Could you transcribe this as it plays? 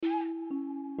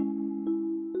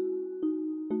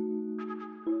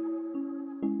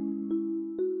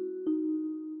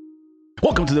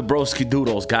Welcome to the Broski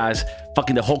Doodles, guys.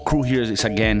 Fucking the whole crew here is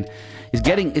getting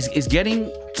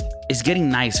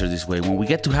nicer this way. When we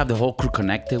get to have the whole crew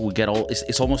connected, we get all.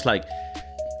 It's almost like,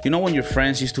 you know, when your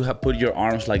friends used to have put your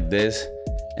arms like this,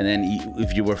 and then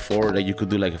if you were four, that you could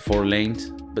do like 4 lanes,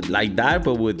 but like that,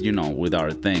 but with, you know, with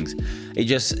our things. It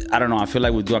just, I don't know. I feel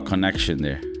like we do a connection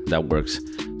there that works.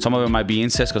 Some of it might be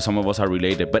incest because some of us are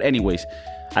related. But anyways,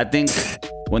 I think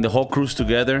when the whole crew's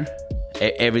together,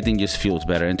 everything just feels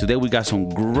better. And today we got some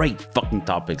great fucking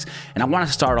topics. And I want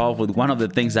to start off with one of the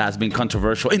things that has been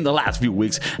controversial in the last few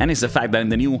weeks. And it's the fact that in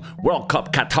the new World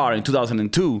Cup Qatar in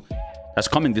 2002, that's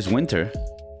coming this winter,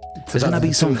 there's going to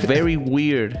be some very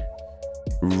weird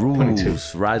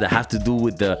rules, right? That have to do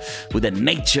with the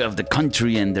nature of the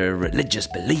country and their religious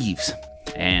beliefs.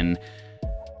 And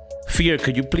Fear,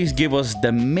 could you please give us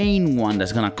the main one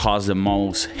that's going to cause the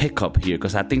most hiccup here?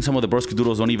 Because I think some of the Broski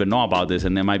Doodles don't even know about this,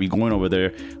 and they might be going over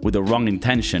there with the wrong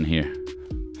intention here.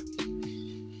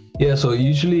 Yeah, so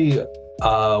usually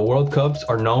World Cups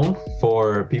are known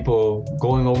for people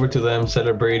going over to them,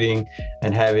 celebrating,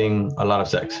 and having a lot of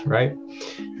sex, right?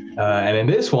 And in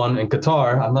this one, in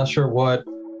Qatar, I'm not sure what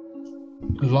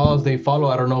laws they follow.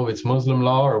 I don't know if it's Muslim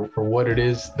law or what it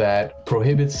is that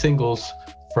prohibits singles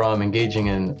from engaging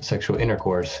in sexual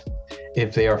intercourse.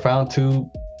 If they are found to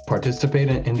participate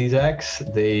in these acts,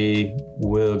 they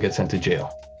will get sent to jail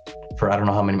for I don't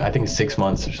know how many, I think it's 6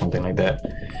 months or something like that.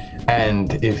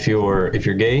 And if you're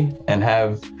gay and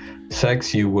have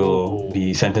sex, you will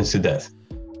be sentenced to death.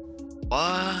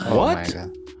 What?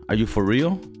 Are you for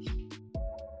real?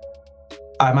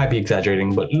 I might be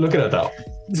exaggerating, but look it up though.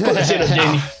 Pull that shit up,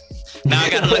 Jamie. Now I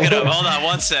gotta look it up. Hold on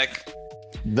one sec.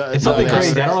 It's something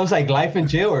crazy. I don't know if it's like life in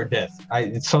jail or death.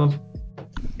 It's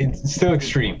still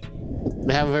extreme.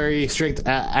 They have very strict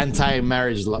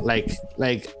anti-marriage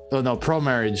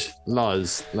pro-marriage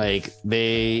laws. Like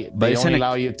they only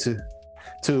allow you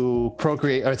to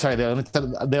procreate. Or sorry,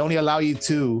 they only allow you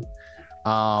to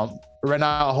rent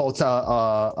out a hotel,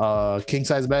 a king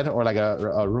size bed or like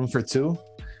a room for 2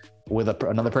 with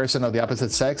another person of the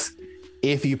opposite sex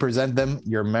if you present them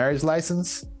your marriage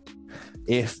license.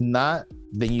 If not,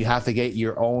 then you have to get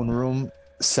your own room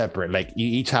separate. Like you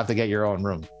each have to get your own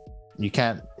room. You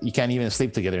can't even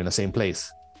sleep together in the same place.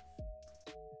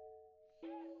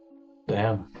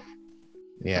 Damn.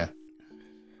 Yeah.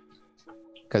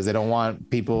 Because they don't want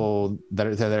people that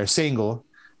are single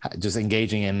just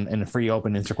engaging in free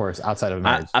open intercourse outside of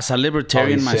marriage. As a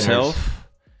libertarian myself,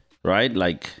 right?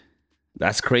 Like,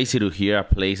 that's crazy to hear a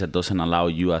place that doesn't allow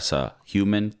you as a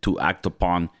human to act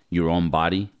upon your own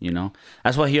body, you know?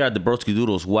 That's why here at the Broski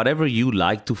Doodles, whatever you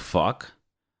like to fuck,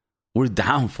 we're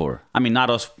down for. I mean, not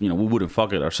us, you know, we wouldn't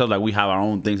fuck it ourselves. Like, we have our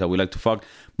own things that we like to fuck,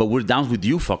 but we're down with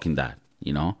you fucking that,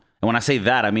 you know? And when I say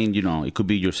that, I mean, you know, it could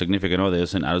be your significant other. I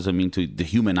doesn't mean to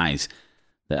dehumanize.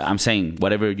 I'm saying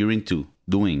whatever you're into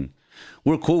doing,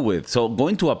 we're cool with. So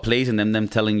going to a place and them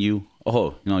telling you,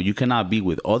 oh, you know, you cannot be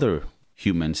with other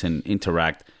humans and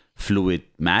interact fluid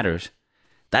matters,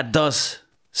 that does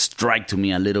strike to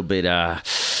me a little bit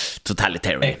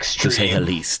totalitarian, extreme, to say the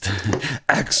least.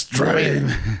 Extreme.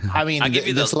 I mean,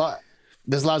 this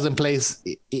law's in place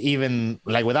even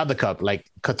like without the cup. Like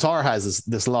Qatar has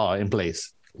this law in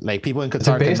place. Like people in Qatar. Is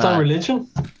it based on religion?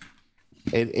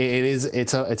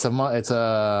 It's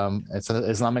an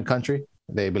Islamic country.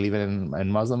 They believe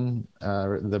in Muslim,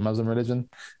 the Muslim religion.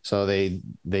 So they're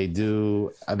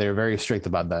very strict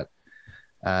about that.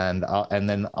 And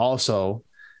then also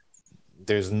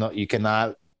you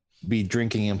cannot be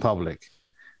drinking in public.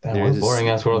 That boring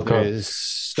ass World Cup. There's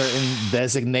certain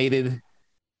designated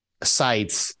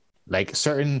sites, like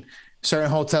certain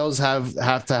hotels have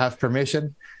to have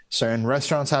permission, certain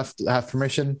restaurants have to have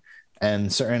permission,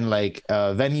 and certain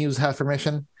venues have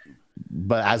permission.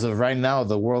 But as of right now,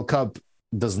 the World Cup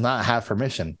does not have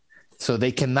permission. So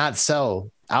they cannot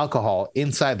sell alcohol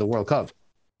inside the World Cup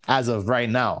as of right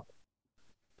now.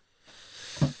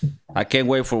 I can't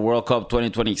wait for World Cup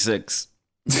 2026.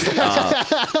 This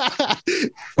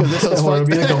will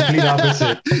be the complete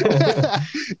opposite.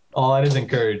 All that is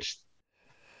encouraged.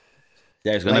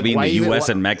 Yeah, it's going to be in the U.S.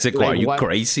 and Mexico. Are you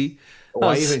crazy?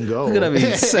 Why even go? It's going to be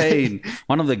insane.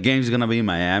 One of the games is going to be in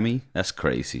Miami. That's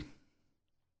crazy.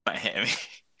 Miami.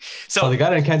 So they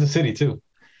got it in Kansas City too.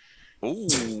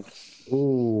 Ooh,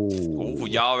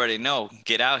 y'all already know.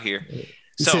 Get out here.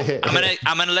 So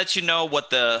I'm gonna let you know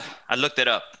what I looked it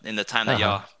up in the time that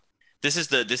y'all. This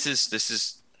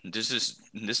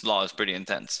law is pretty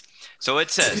intense. So it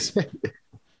says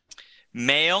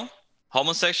male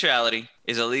homosexuality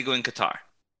is illegal in Qatar,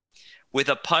 with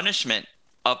a punishment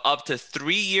of up to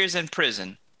 3 years in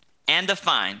prison and a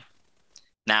fine.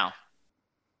 Now,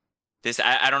 This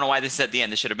I don't know why this is at the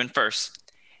end. This should have been first.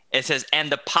 It says, and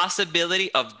the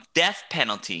possibility of death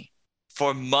penalty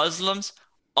for Muslims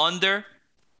under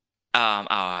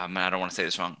I don't want to say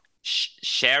this wrong.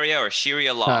 Sharia or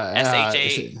Sharia law. SHA.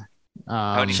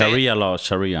 Sharia law.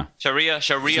 Sharia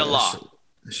law.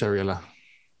 Sharia law.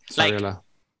 Like,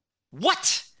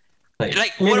 what?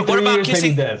 Like what about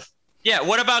kissing? Yeah,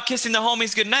 what about kissing the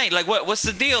homies goodnight? Like, what's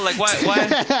the deal? Like,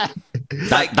 why?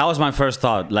 that was my first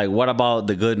thought. Like, what about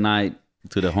the good night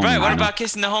to the homies? Right. What about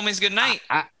kissing the homies goodnight?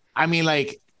 I mean,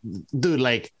 like, dude,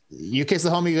 like, you kiss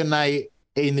the homie goodnight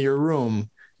in your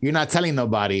room. You're not telling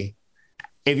nobody.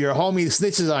 If your homie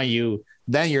snitches on you,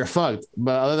 then you're fucked.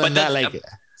 But other than that, like,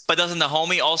 but doesn't the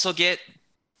homie also get?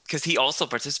 Because he also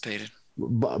participated.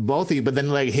 Both of you, but then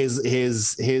like his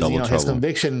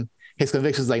conviction. His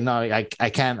conviction is like, no, I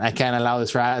can't allow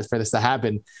this for this to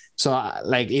happen. So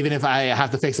like, even if I have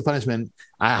to face the punishment,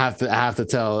 I have to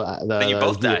tell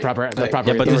the proper.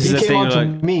 Yeah, but this is he the came on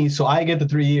thing. to me, so I get the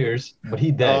 3 years, but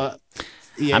he dead.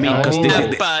 Yeah, I mean,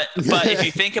 but if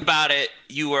you think about it,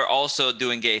 you were also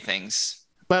doing gay things.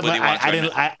 But I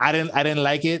didn't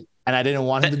like it, and I didn't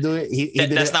want him to do it. He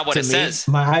did that's it not what it says.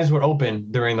 My eyes were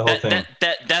open during the whole thing.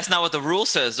 That's not what the rule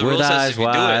says. The With rule says eyes if you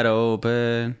do wide it.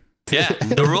 open. Yeah,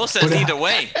 the rule says either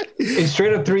way. It's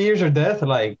straight up 3 years or death,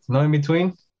 like no in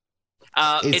between.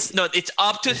 It's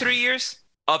up to 3 years.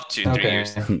 Up to 3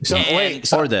 years. So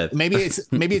or death. Maybe it's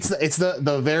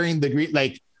the varying degree.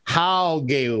 Like, how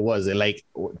gay was it? Like,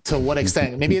 to what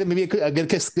extent? Maybe a good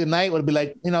kiss good night would be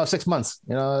like 6 months.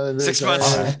 6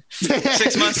 months.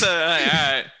 6 months. All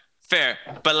right, fair.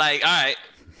 But like, all right.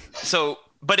 So,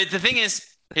 but the thing is,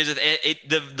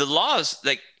 the laws,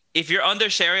 like, if you're under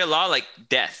Sharia law, like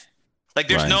death. Like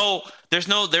there's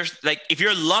like, if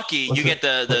you're lucky, you get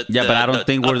the yeah, but I don't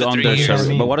think we're under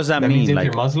Sharia. But what does that mean? If like,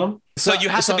 you're Muslim. So you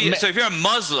have to be. So if you're a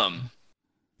Muslim,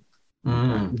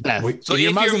 death. so if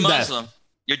you're Muslim, death.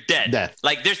 you're dead. Death.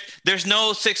 Like there's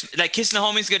no like kissing the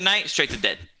homies goodnight, straight to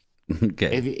dead.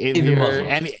 okay.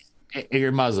 If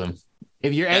you're Muslim,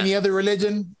 if you're any other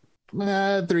religion,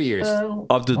 3 years.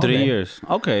 Up to 3 years.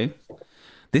 Okay.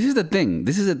 This is the thing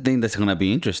that's gonna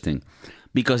be interesting.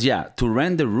 Because, to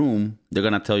rent the room, they're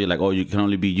going to tell you, like, oh, you can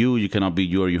only be you cannot be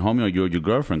you or your homie or you or your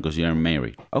girlfriend because you're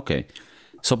married. Okay.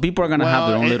 So people are going to have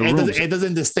their own little rooms. It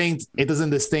doesn't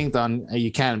distinct on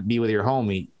you can't be with your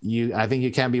homie. I think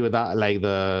you can't be without, like,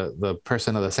 the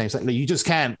person of the same sex. Like, you just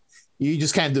can't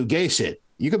do gay shit.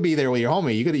 You could be there with your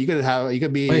homie. You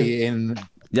could be in...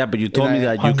 Yeah, but you told me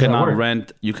that you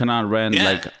cannot rent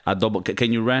like a double...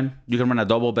 Can you rent? You can rent a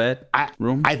double bed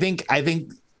room? I think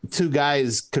 2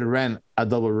 guys could rent a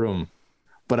double room,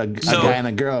 but a guy and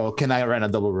a girl cannot rent a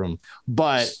double room.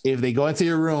 But if they go into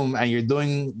your room and you're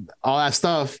doing all that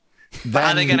stuff, then how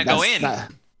are they gonna go in?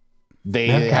 They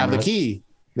have the key.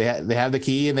 They have the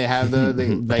key and they have the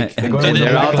like.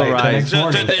 They're authorized.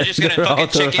 So they're just gonna fucking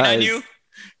check in on you.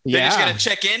 They're just gonna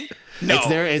check in. No,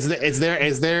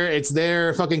 it's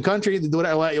their fucking country to do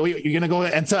that. You're gonna go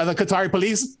and tell the Qatari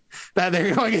police that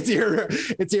they're going into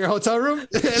your hotel room.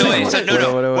 That's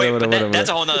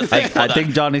a whole nother thing. I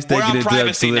think Johnny's taking it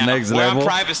to the next level.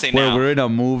 Where we're in a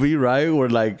movie, right? Where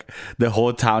like the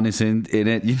whole town is in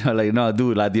it. Like, no,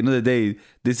 dude. Like, at the end of the day,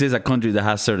 this is a country that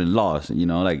has certain laws.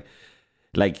 Like,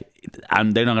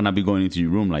 and they're not gonna be going into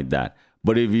your room like that.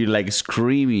 But if you're like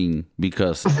screaming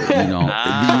because the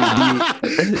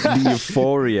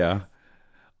euphoria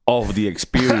of the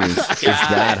experience is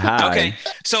that high. Okay,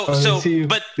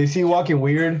 but they see you walking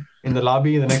weird in the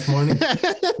lobby the next morning.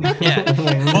 Yeah.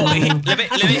 Well,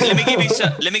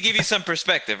 let me give you some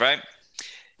perspective, right?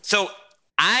 So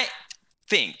I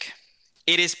think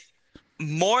it is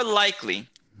more likely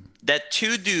that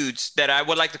 2 dudes that I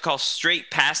would like to call straight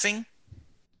passing,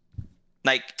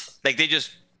 like they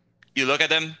just. You look at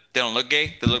them, they don't look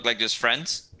gay. They look like just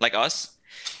friends, like us.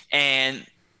 And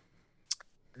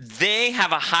they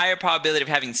have a higher probability of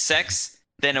having sex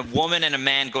than a woman and a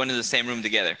man going to the same room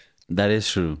together. That is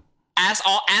true. Ask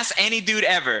any dude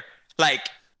ever. Like,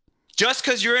 just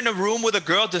because you're in a room with a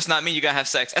girl does not mean you gotta have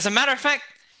sex. As a matter of fact,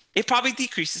 it probably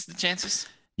decreases the chances.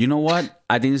 You know what?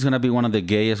 I think it's going to be one of the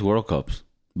gayest World Cups.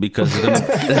 Because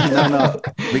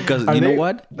because you know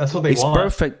what? That's what they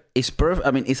want. It's perfect.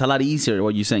 I mean, it's a lot easier.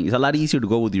 What you're saying, it's a lot easier to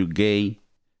go with your gay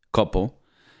couple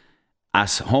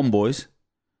as homeboys,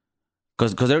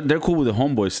 because they're cool with the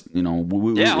homeboys.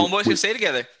 Homeboys can stay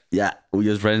together. Yeah, we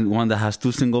just rent one that has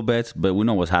 2 single beds, but we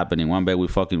know what's happening. One bed we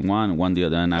fucking one the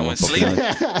other, and I will sleep.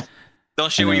 Don't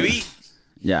share where you eat.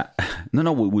 Yeah,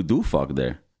 no, we do fuck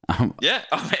there. Yeah.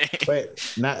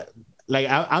 Wait, not. like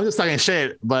I'm just talking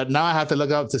shit, but now I have to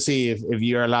look up to see if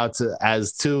you're allowed to,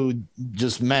 as two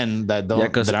just men that don't. Yeah,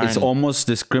 because it's almost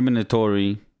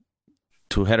discriminatory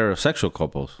to heterosexual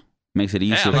couples. Makes it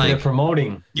easier. Yeah, like they're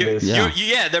promoting.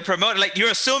 They're promoting. Like,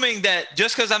 you're assuming that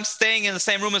just because I'm staying in the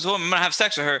same room as a woman, I'm gonna have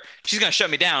sex with her, she's gonna shut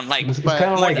me down. Like, it's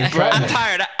kind of like I'm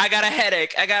tired. I got a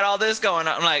headache. I got all this going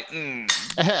on. I'm like,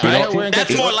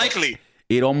 that's more likely.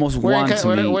 It almost wants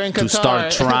me to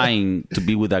start trying to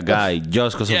be with a guy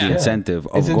just because of the incentive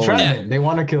of going. Entrapment. They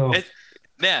want to kill. It's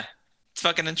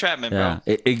fucking entrapment, bro.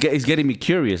 It's getting me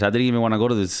curious. I didn't even want to go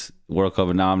to this World Cup,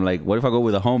 and now I'm like, what if I go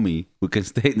with a homie? We can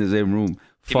stay in the same room.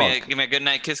 Give me a good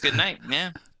night kiss, good night.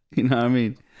 Yeah. You know what I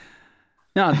mean?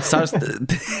 No,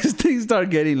 things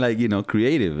start getting like,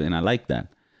 creative, and I like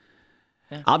that.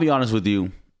 Yeah. I'll be honest with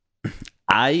you.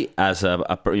 I, as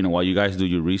while you guys do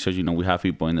your research, we have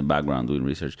people in the background doing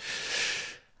research.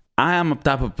 I am a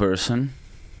type of person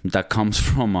that comes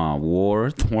from a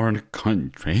war-torn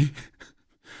country.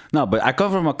 No, but I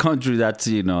come from a country that's,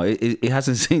 it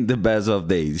hasn't seen the best of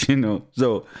days,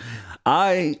 So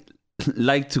I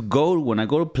like to go, when I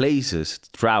go to places,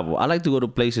 travel, I like to go to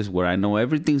places where I know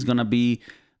everything's going to be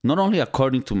not only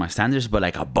according to my standards, but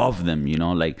like above them,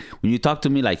 Like when you talk to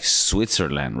me like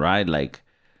Switzerland, right? Like,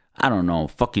 I don't know,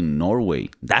 fucking Norway.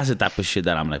 That's the type of shit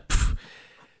that I'm like, pff.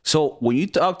 So when you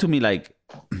talk to me like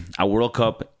a World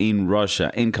Cup in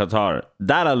Russia, in Qatar,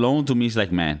 that alone to me is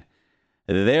like, man,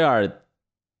 there are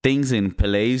things in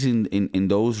place in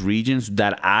those regions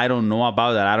that I don't know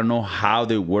about, that I don't know how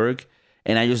they work.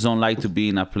 And I just don't like to be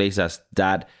in a place that's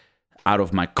that out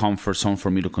of my comfort zone for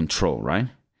me to control, right?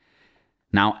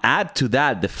 Now, add to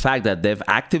that the fact that they've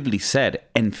actively said,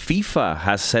 and FIFA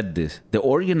has said this, the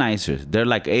organizers, they're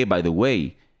like, hey, by the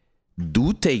way,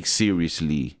 do take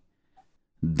seriously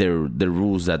the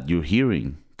rules that you're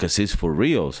hearing, because it's for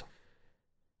reals.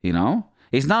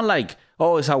 It's not like,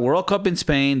 oh, it's a World Cup in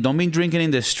Spain, don't be drinking in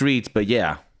the streets, but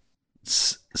yeah,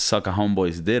 suck a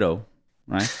homeboy's ditto,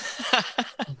 right?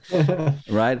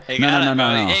 Right? Hey,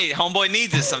 no. Hey, homeboy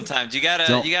needs it sometimes. You gotta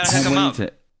hook him up.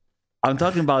 I'm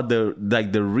talking about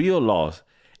the real laws.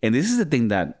 And this is the thing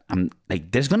that I'm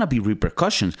like, there's gonna be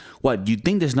repercussions. What, you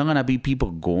think there's not gonna be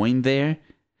people going there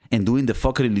and doing the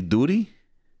fucking duty?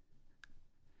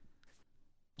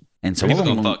 And some people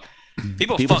gonna fuck.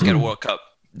 People fuck at a World Cup.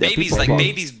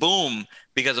 Babies boom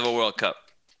because of a World Cup.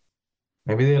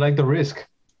 Maybe they like the risk.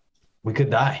 We could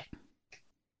die.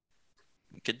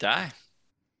 Do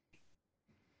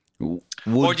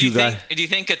you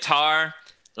think Qatar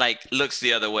looks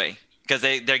the other way because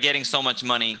they're getting so much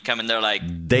money coming? They're like,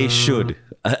 they should.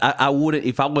 I wouldn't.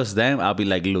 If I was them, I'd be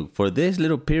like, look, for this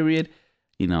little period,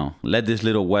 let these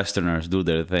little Westerners do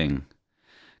their thing.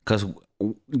 Because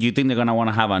you think they're gonna want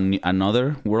to have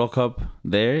another World Cup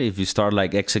there if you start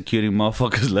executing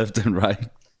motherfuckers left and right?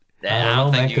 I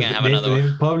don't think you can have another one.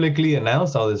 They publicly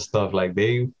announced all this stuff.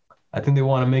 I think they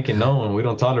want to make it known. We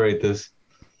don't tolerate this.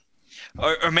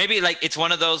 Or maybe it's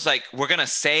one of those we're gonna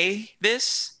say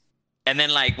this, and then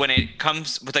when it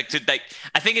comes with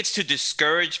I think it's to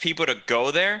discourage people to go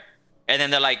there, and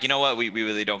then they're like, you know what, we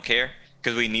really don't care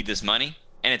because we need this money,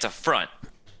 and it's a front,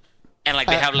 and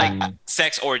they have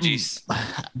sex orgies.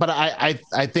 But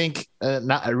I think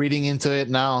not reading into it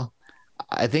now,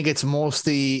 I think it's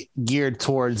mostly geared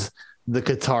towards the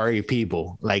Qatari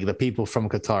people, the people from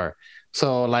Qatar.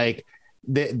 So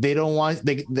they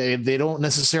don't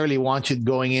necessarily want you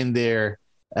going in there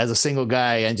as a single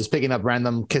guy and just picking up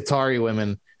random Qatari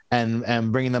women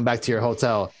and bringing them back to your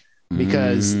hotel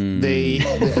because they're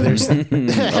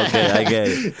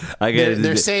okay, I get it.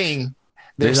 They're saying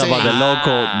this is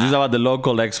about the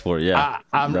local export. Yeah,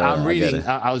 I'm reading.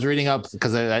 I was reading up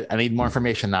because I need more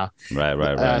information now.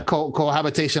 Right.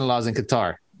 Cohabitation laws in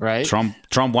Qatar. Right. Trump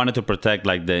wanted to protect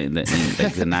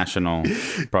the national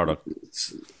product.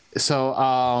 So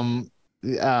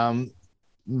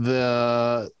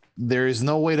there is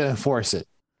no way to enforce it.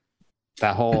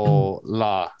 That whole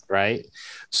law, right?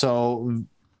 So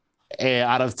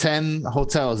out of 10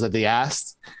 hotels that they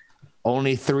asked,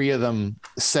 only 3 of them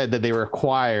said that they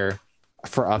require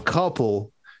for a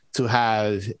couple to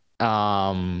have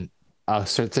a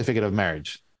certificate of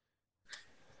marriage,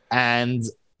 and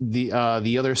the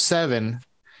other 7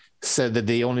 said that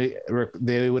they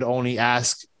would only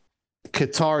ask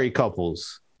Qatari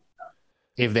couples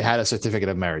if they had a certificate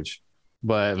of marriage.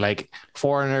 But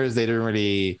foreigners, they didn't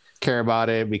really care about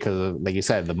it because of, like you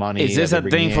said, the money. Is this a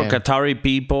thing for Qatari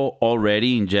people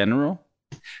already in general?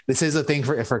 This is a thing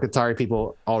for Qatari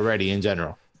people already in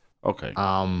general. Okay.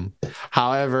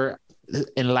 However,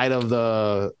 in light of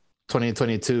the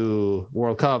 2022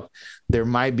 World Cup, there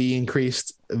might be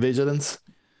increased vigilance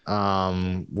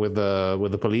with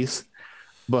the police.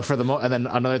 But and then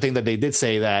another thing that they did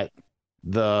say that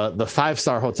the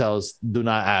 5-star hotels do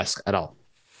not ask at all.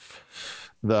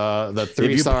 The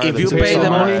 3-star, if you pay the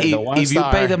money, if you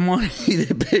pay the money,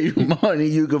 they pay you money.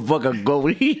 You can fuck a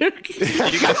goat here. You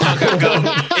can fuck a goat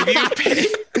if you pay.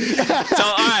 So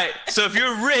all right, so if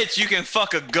you're rich, you can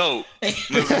fuck a goat.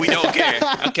 We don't care.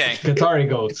 Okay. Qatari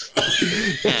goats.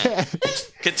 Yeah.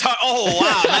 Qatar. Oh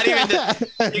wow! Not even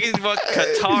you can fuck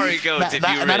Qatari goats if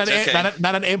you're rich.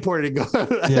 Not an imported goat.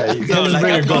 Yeah, you can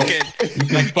like a fucking. You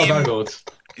can fuck our goats.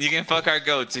 You can fuck our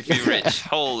goats if you're rich.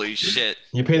 Holy shit!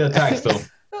 You pay the tax though.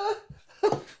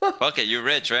 Fuck it, you're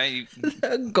rich, right? You...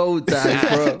 Goat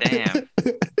tax, bro. Damn.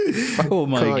 Oh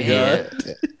my god.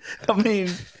 I mean.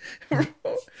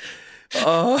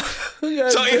 So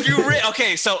if you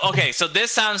so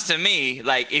this sounds to me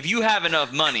like if you have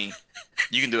enough money,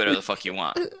 you can do whatever the fuck you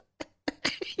want.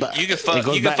 You can fuck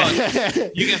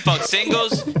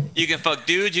singles, you can fuck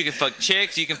dudes, you can fuck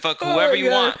chicks, you can fuck whoever you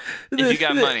want if you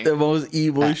got money. The most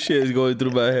evil shit is going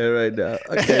through my head right now.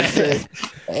 I can't say.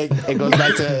 It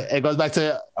goes back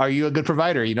to are you a good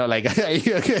provider? You know, like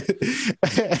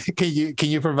can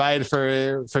you provide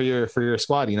for your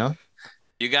squad? You know.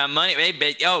 You got money, hey,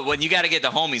 when you got to get the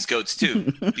homies goats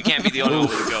too. You can't be the only one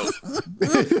with a goat.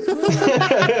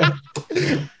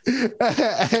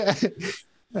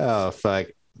 Oh fuck!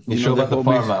 You show up at the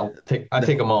farm. I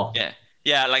take them all.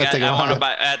 Yeah. Like I want to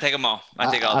buy. I take them all. I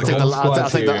take all. I'll take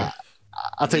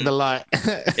the lot.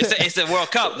 It's the World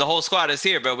Cup. The whole squad is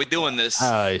here, bro. We're doing this.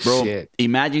 Oh bro, shit!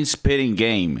 Imagine spitting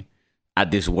game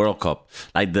at this World Cup.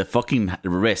 Like the fucking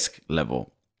risk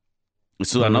level.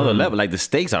 It's to another level. Like the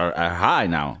stakes are high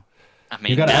now. I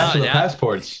mean, you gotta ask for their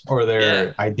passports or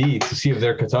their ID to see if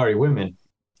they're Qatari women.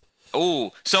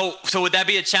 Oh, so would that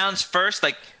be a challenge first?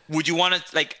 Like, would you want to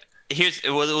like?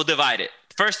 We'll divide it.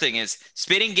 First thing is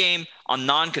spitting game on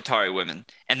non-Qatari women,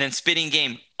 and then spitting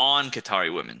game on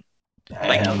Qatari women.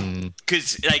 Like,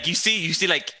 because like you see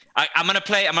like I'm gonna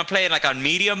play it like on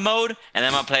medium mode, and then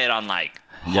I'm gonna play it on like.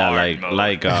 Like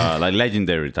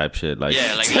legendary type shit. Like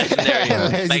like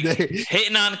legendary. Like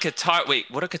hitting on Qatar. Wait,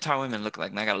 what do Qatar women look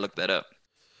like? I gotta look that up.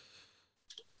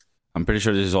 I'm pretty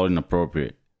sure this is all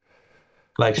inappropriate.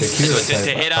 Like Shakira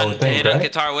to hit on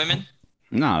Qatar women?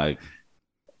 No, like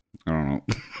I don't know.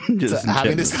 Just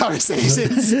having this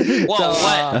conversation. Well,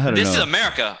 what? This is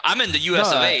America. I'm in the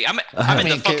US of A. I'm in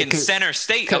the fucking center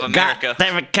state of America.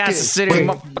 Damn it, Kansas City.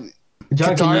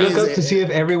 John, can you look up to see if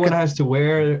everyone has to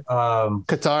wear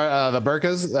Qatar the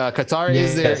burqas? Qatar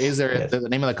is the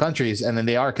name of the countries, and then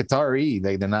they are Qatari.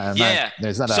 They're not.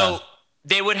 There's not. So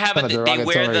they would have they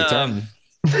wear the. Term.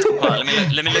 Let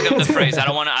me look up the phrase. I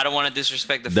don't want to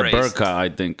disrespect the phrase. The burqa, I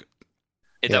think.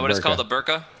 Is that what it's called? The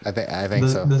burqa? I think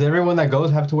so. Does everyone that goes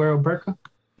have to wear a burqa?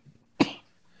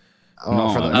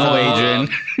 No, Adrian.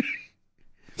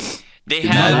 They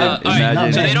have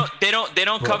so they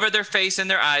don't cover their face and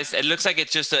their eyes. It looks like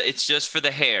it's just for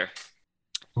the hair.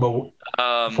 But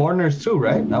foreigners too,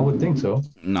 right? I would think so.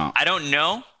 No, I don't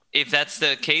know if that's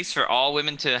the case for all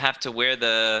women to have to wear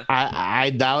the.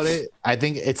 I doubt it. I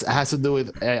think it has to do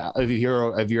with if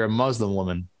you're a Muslim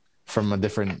woman from a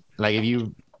different like if you're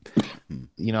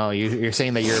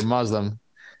saying that you're a Muslim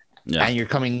and you're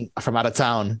coming from out of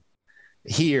town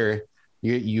here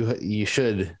you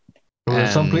should.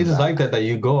 There's some places like that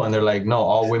you go and they're like, no,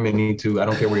 all women need to. I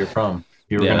don't care where you're from.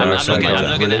 I'm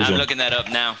looking that up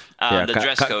now. The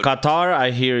dress code. Qatar,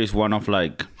 I hear, is one of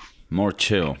like more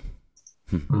chill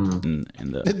in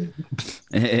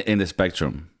the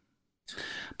spectrum.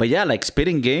 But yeah, like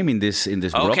spitting game in this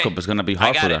World Cup is gonna be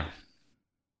hard for them.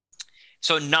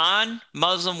 So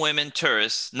non-Muslim women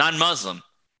tourists, non-Muslim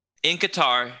in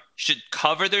Qatar should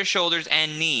cover their shoulders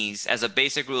and knees as a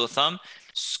basic rule of thumb.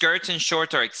 Skirts and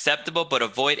shorts are acceptable, but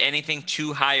avoid anything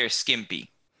too high or skimpy.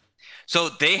 So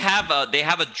they have a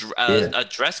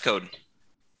dress code,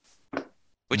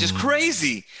 which is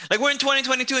crazy. Like we're in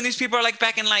 2022, and these people are like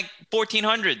back in like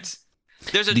 1400s.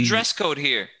 There's a dress code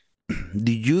here.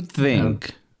 Do you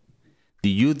think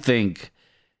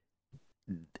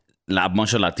a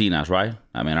bunch of Latinas, right?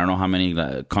 I mean, I don't know how many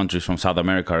countries from South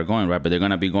America are going, right? But they're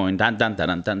gonna be going right.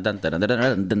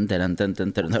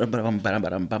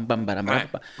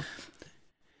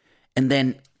 And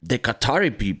then the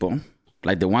Qatari people,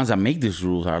 like the ones that make these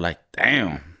rules, are like,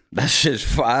 damn, that shit's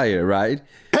fire, right?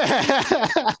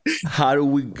 How do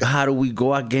we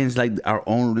go against like our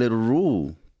own little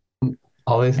rule?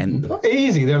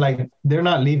 Easy. They're like, they're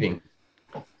not leaving.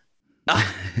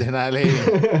 They're not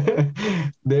leaving.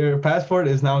 Their passport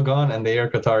is now gone, and they are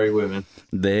Qatari women.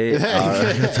 They are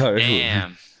Qatari women.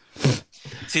 Damn.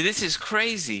 See, this is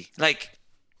crazy. Like,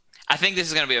 I think this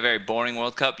is going to be a very boring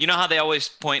World Cup. You know how they always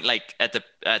point like at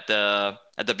the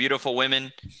beautiful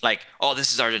women, like, oh,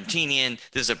 this is Argentinian,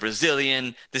 this is a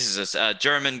Brazilian, this is a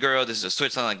German girl, this is a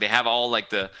Switzerland. Like they have all like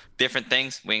the different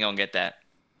things. We ain't gonna get that.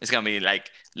 It's gonna be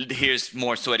like, here's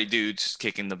more sweaty dudes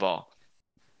kicking the ball.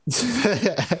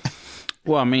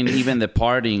 Well, I mean, even the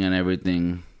partying and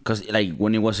everything, because like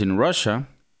when it was in Russia,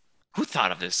 who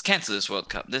thought of this? Cancel this World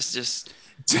Cup. This just.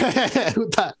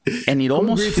 And it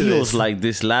almost feels like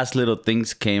this last little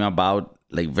things came about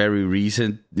like very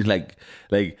recent. Like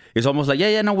it's almost like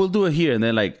no, we'll do it here, and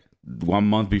then like 1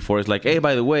 month before, it's like, hey,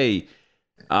 by the way,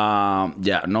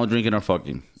 no drinking or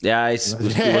fucking. Yeah, it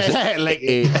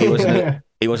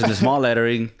was in the small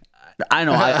lettering. I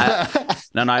know.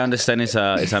 I understand it's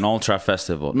an ultra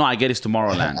festival. No, I get it's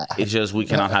Tomorrowland. It's just we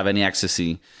cannot have any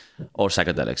ecstasy or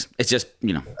psychedelics. It's just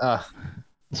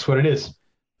That's what it is.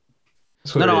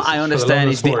 No, I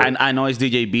understand. I know it's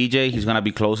DJ BJ. He's gonna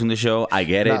be closing the show. I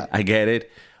get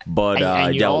it. But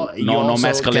no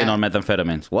mescaline or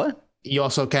methamphetamines. What? You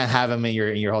also can't have him in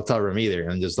your hotel room either,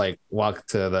 and just like walk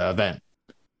to the event.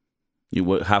 You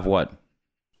would have what?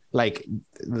 Like,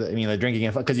 the drinking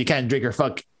and fuck, because you can't drink or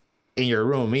fuck in your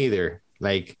room either.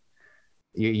 Like,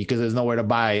 because there's nowhere to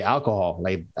buy alcohol.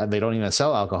 Like, they don't even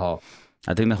sell alcohol.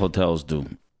 I think the hotels do.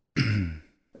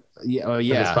 Yeah,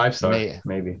 it's 5-star,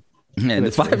 maybe. Yeah, in the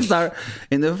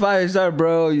 5-star,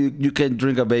 bro, you can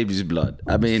drink a baby's blood.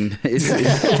 I mean, it's you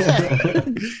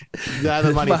have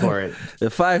the money for it. The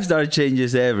 5-star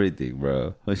changes everything,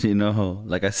 bro. You know,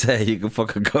 like I said, you can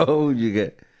fuck a goat. You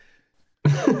get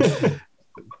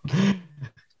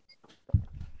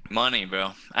money,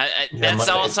 bro. That's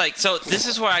almost like, so this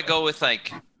is where I go with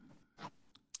like,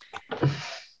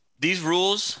 these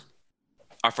rules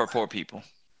are for poor people.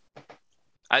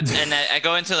 I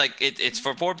go into like it's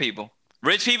for poor people.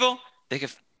 Rich people, they can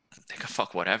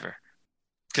fuck whatever,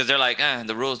 because they're like,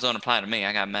 the rules don't apply to me.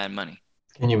 I got mad money.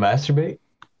 Can you masturbate?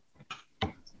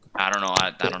 I don't know.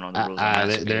 I don't know the rules.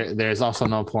 There's also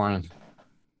no porn.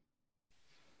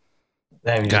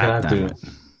 Damn, you're gonna have to.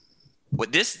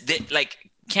 With this, like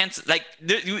cancel. Like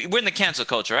we're in the cancel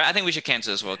culture, right? I think we should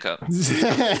cancel this World Cup.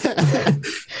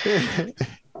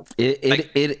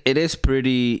 It is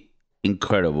pretty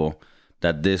incredible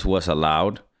that this was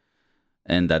allowed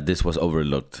and that this was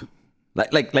overlooked.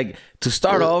 Like to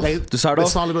start off,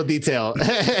 small little detail.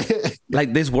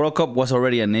 Like this World Cup was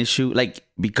already an issue, like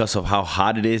because of how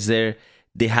hot it is there.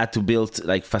 They had to build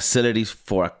like facilities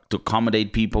to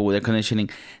accommodate people with air conditioning.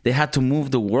 They had to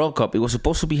move the World Cup. It was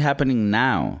supposed to be happening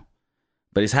now,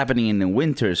 but it's happening in the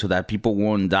winter so that people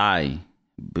won't die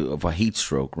of a heat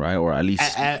stroke, right? Or at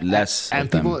least less. And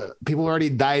people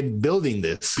already died building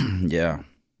this. Yeah.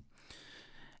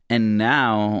 And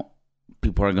now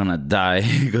people are gonna die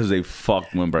because they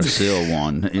fucked when Brazil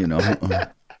won, you know.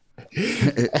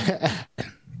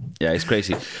 Yeah, it's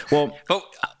crazy. Well,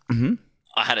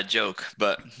 I had a joke,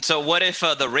 but so what if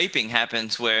the raping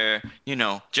happens where,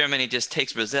 Germany just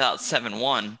takes Brazil out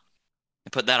 7-1 and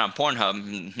put that on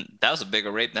Pornhub? That was a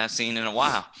bigger rape than I've seen in a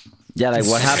while. Yeah, like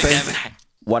what happens?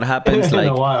 What happens,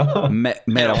 like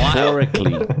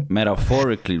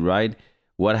metaphorically, right?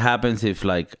 What happens if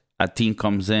like a team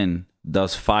comes in,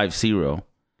 does 5-0?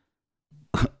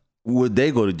 Would they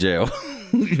go to jail?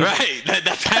 Right.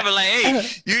 That's kind of like, hey,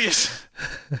 you just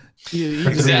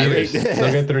exactly.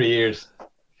 They'll get 3 years.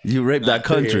 You raped that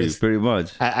country, pretty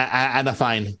much. And a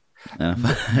fine.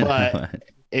 But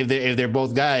if they're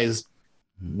both guys,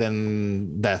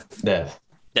 then death. The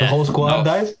whole squad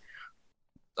dies.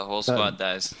 The whole squad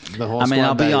dies.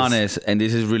 I'll be honest, and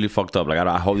this is really fucked up. Like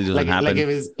I hope this doesn't happen. If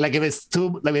it's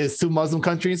two Muslim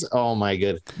countries, oh my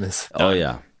goodness. Oh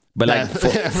yeah, but like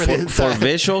for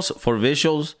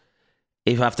visuals,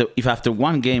 if after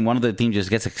one game one of the teams just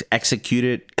gets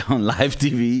executed on live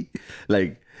TV,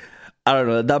 like I don't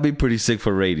know, that'd be pretty sick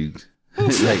for ratings.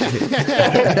 Like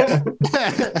I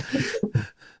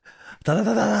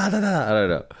don't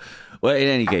know. Well, in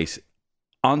any case,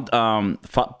 on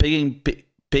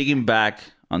picking back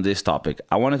on this topic,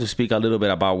 I wanted to speak a little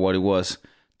bit about what it was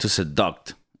to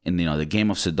seduct, in the game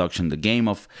of seduction, the game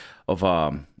of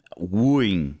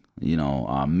wooing,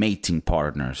 mating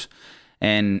partners.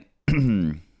 And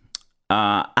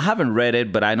I haven't read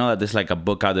it, but I know that there's like a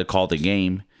book out there called The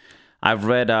Game. I've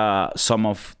read some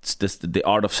of this, The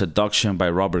Art of Seduction by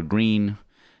Robert Greene,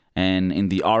 and In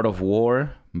the Art of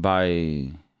War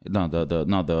by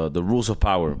the Rules of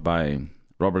Power by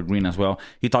Robert Greene as well.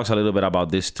 He talks a little bit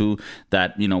about this too,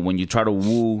 that when you try to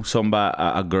woo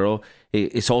a girl,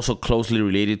 it's also closely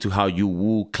related to how you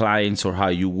woo clients or how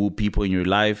you woo people in your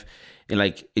life.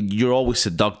 like you're always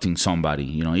seducting somebody,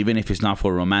 you know, even if it's not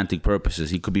for romantic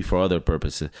purposes, it could be for other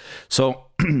purposes. So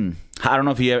I don't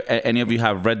know if any of you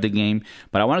have read the game,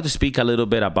 but I wanted to speak a little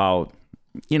bit about,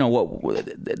 you know, what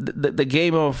the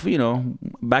game of, you know,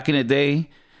 back in the day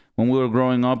when we were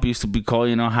growing up, used to be called,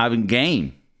 you know, having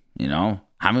game, you know,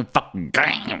 having fucking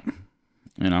game,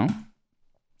 you know,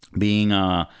 being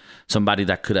somebody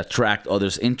that could attract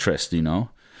others' interest, you know,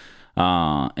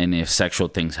 and if sexual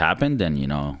things happen, then, you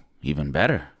know, even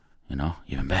better, you know,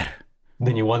 even better.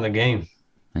 Then you won the game.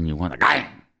 And you won the game.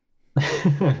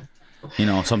 You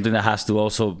know, something that has to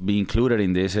also be included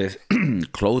in this is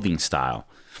clothing style.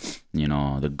 You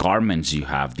know, the garments you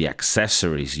have, the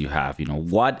accessories you have. You know,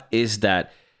 what is it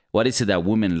that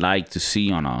women like to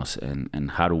see on us,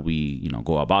 and how do we, you know,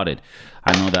 go about it?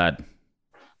 I know that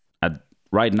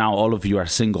right now all of you are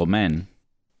single men,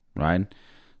 right?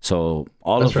 So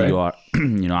all of you are,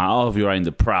 you know, all of you are in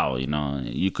the prowl. You know,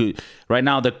 you could right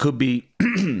now there could be,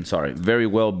 very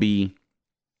well be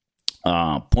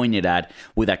pointed at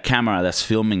with a camera that's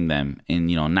filming them in,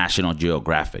 you know, National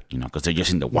Geographic, you know, because they're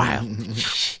just in the wild.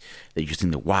 They're just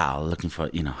in the wild looking for,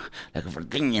 you know,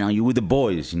 you're with the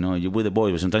boys, you know,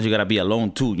 but sometimes you gotta be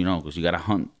alone too, you know, because you gotta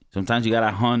hunt. Sometimes you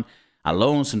gotta hunt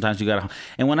alone. Sometimes you gotta hunt.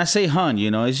 And when I say hunt, you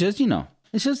know, it's just, you know,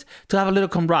 it's just to have a little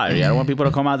camaraderie. I don't want people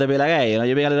to come out there and be like, hey, you know,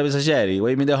 you being a little bit of shady. What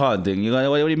do you mean the hunting?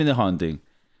 What do you mean the hunting?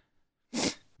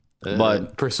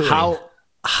 But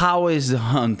how is the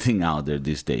hunting out there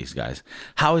these days, guys?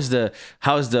 How is the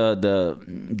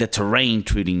terrain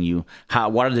treating you?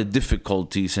 What are the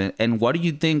difficulties? And what do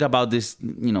you think about this,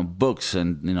 you know, books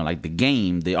and, you know, like the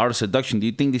game, the art of seduction? Do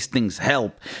you think these things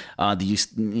help? Do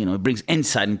you know, it brings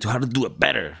insight into how to do it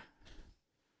better?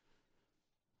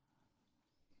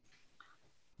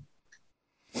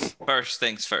 First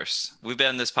things first. We've been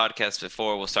on this podcast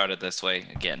before. We'll start it this way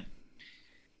again.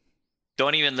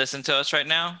 Don't even listen to us right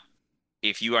now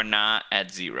if you are not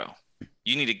at 0.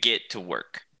 You need to get to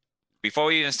work. Before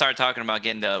we even start talking about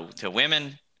getting to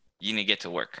women, you need to get to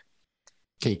work.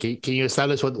 Can you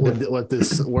establish what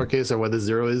this work is or what this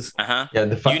 0 is? Uh-huh. Yeah,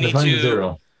 define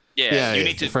 0. Yeah, you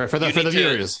need to for the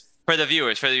viewers. For the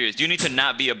viewers. You need to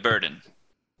not be a burden.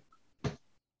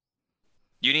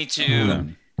 You need to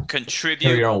contribute.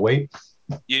 Carry your own weight.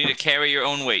 You need to carry your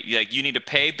own weight. You need to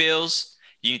pay bills.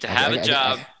 You need to have a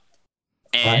job,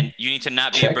 and you need to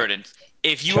not be a burden.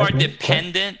 If you are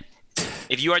dependent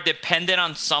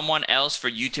on someone else for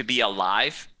you to be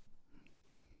alive,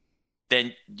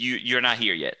 then you're not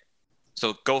here yet.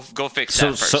 So go fix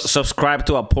that first. So subscribe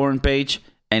to a porn page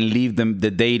and leave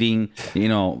the dating, you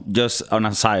know, just on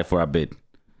a side for a bit.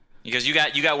 Because you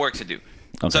got work to do.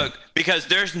 Okay. So because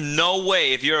there's no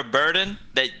way if you're a burden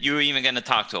that you're even gonna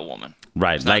talk to a woman.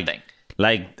 Right.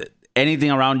 Like anything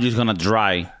around you is gonna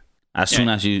dry as soon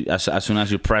as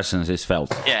your presence is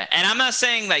felt. Yeah, and I'm not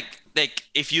saying like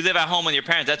if you live at home with your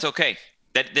parents, that's okay.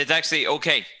 That's actually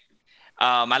okay.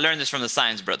 I learned this from the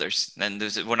Science Brothers, and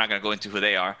we're not gonna go into who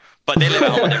they are, but they live at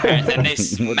home with their parents and they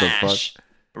smash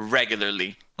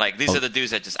regularly. Like these are the dudes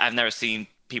that I've never seen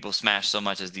people smash so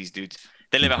much as these dudes.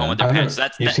 They live at home with their parents. I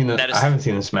haven't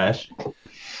seen them smash.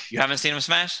 You haven't seen them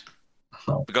smash?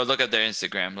 No. Go look up their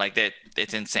Instagram. Like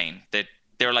it's insane.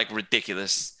 They're like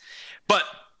ridiculous. But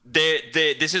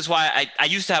this is why I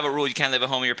used to have a rule: you can't live at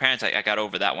home with your parents. I got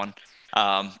over that one.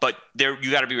 But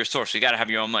you got to be resourceful. You got to have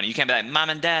your own money. You can't be like, Mom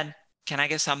and Dad, can I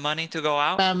get some money to go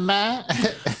out? Mama.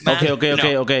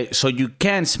 Okay. So you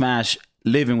can smash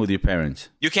living with your parents.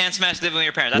 You can't smash living with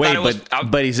your parents.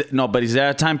 But is there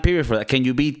a time period for that? Can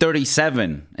you be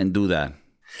 37 and do that?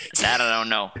 That I don't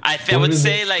know. I would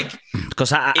say like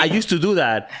because I used to do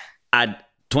that at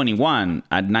 21,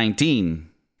 at 19.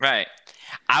 Right.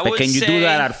 But can you do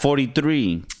that at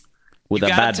 43 with a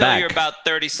bad back? You're about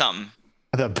 30 something.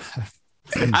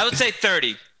 I would say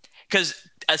 30, because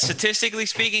statistically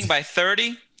speaking, by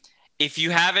 30, if you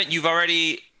haven't, you've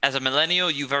already, as a millennial,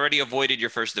 you've already avoided your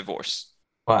first divorce.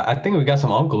 Well, I think we got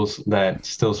some uncles that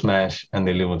still smash and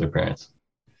they live with their parents.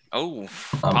 Oh,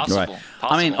 possible. Right.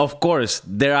 I mean, of course,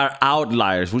 there are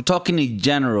outliers. We're talking in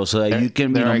general so that you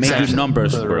can make your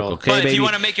numbers work. Okay, but if you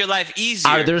want to make your life easier,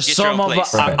 are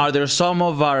there some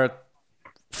of our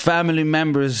family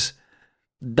members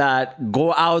that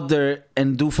go out there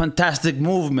and do fantastic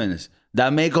movements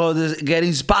that make all this get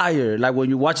inspired? Like when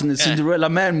you're watching the Cinderella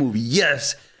Man movie.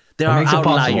 Yes, there are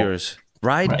outliers.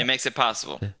 Right? It makes it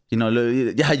possible. You know,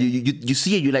 you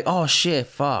see it, you're like, oh shit,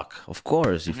 fuck. Of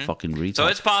course, you fucking retard. So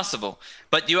it's possible.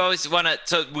 But you always want to,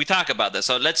 so we talk about this.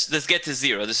 So let's get to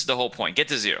 0. This is the whole point. Get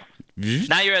to 0.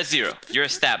 Now you're at 0. You're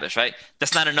established, right?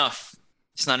 That's not enough.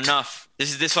 It's not enough.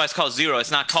 This is why it's called 0.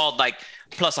 It's not called like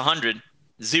plus 100.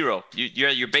 0. You're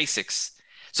at your basics.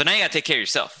 So now you gotta take care of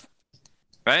yourself,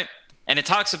 right? And it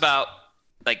talks about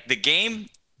like the game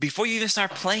before you even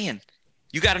start playing.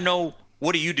 You gotta know,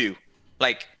 what do?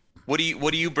 Like, what do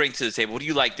you bring to the table? What do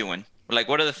you like doing? Like,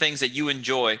 what are the things that you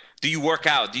enjoy? Do you work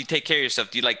out? Do you take care of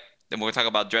yourself? Do you like? Then we'll talk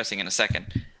about dressing in a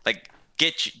second. Like,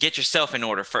 get yourself in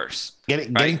order first.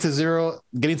 Getting to zero.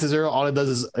 All it does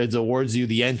is it awards you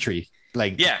the entry,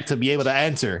 like to be able to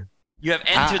enter. You have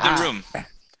entered the room.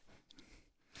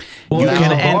 Well, you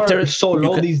can enter so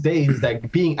low these days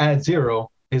that being at 0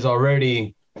 is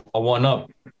already a 1-up.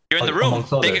 You're in the room.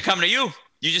 They could come to you.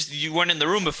 You weren't in the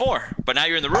room before, but now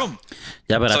you're in the room.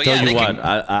 Yeah, but I tell you what,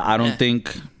 I don't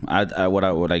think what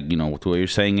to what you're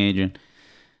saying, Adrian.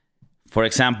 For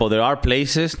example, there are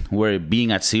places where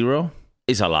being at 0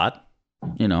 is a lot,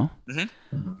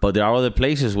 but there are other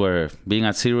places where being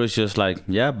at 0 is just like,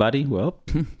 yeah, buddy, well,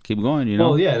 keep going,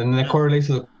 Well, yeah, and that correlates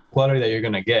to the quality that you're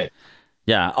gonna get.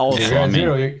 Yeah, also, you're at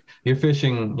 0, you're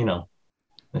fishing,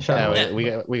 the shallow. Yeah,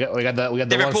 we got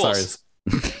the 1 stars.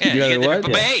 Yeah, you got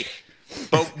what? But hey,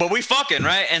 but we fucking,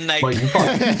 right? And like, but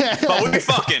we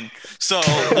fucking. So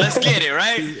let's get it,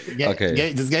 right?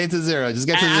 Just get to 0. Just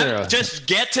get to 0. Just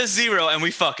get to 0, and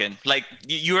we fucking like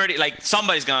you already like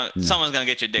someone's gonna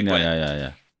get your dick wet.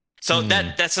 Yeah. So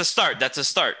that's a start. That's a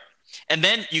start. And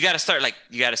then you gotta start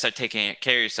taking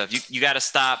care of yourself. You gotta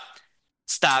stop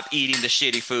eating the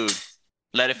shitty food.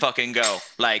 Let it fucking go.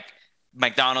 Like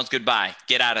McDonald's, goodbye.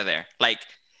 Get out of there. Like,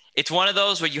 it's one of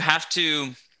those where you have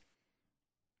to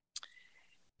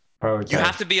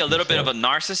be a little bit of a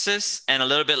narcissist and a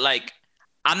little bit like,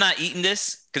 I'm not eating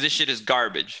this because this shit is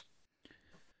garbage.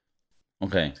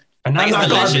 Okay. And like, I'm it's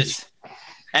not delicious.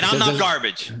 And I'm not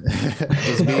garbage.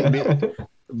 Just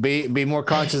be more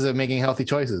conscious of making healthy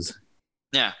choices.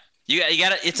 Yeah. You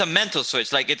gotta, it's a mental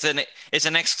switch. Like it's an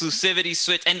exclusivity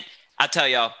switch. And I tell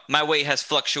y'all, my weight has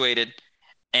fluctuated.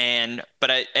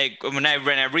 But when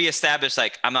I reestablished,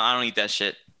 like, I don't eat that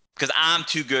shit because I'm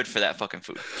too good for that fucking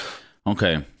food.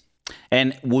 Okay.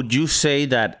 And would you say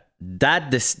that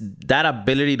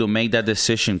ability to make that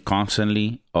decision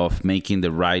constantly of making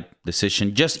the right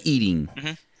decision, just eating,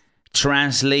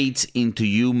 translates into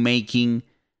you making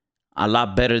a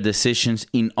lot better decisions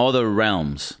in other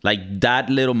realms? Like that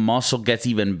little muscle gets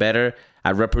even better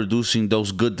at reproducing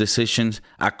those good decisions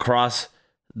across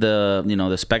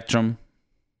the spectrum?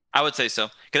 I would say so.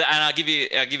 And I'll give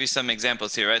you some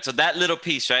examples here, right? So that little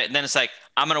piece, right? And then it's like,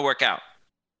 I'm going to work out.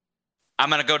 I'm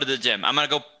going to go to the gym. I'm going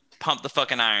to go pump the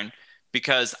fucking iron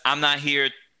because I'm not here.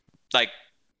 Like,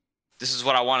 this is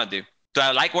what I want to do. Do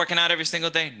I like working out every single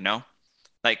day? No.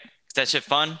 Like, is that shit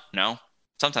fun? No.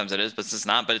 Sometimes it is, but it's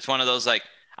not. But it's one of those, like,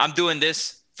 I'm doing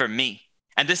this for me.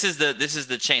 And this is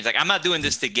the change. Like, I'm not doing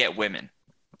this to get women.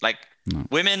 Like,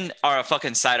 women are a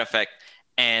fucking side effect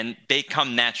and they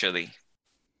come naturally.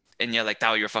 And you're like,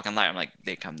 "Oh, you're a fucking liar." I'm like,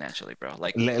 they come naturally, bro.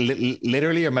 Like,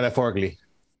 literally or metaphorically?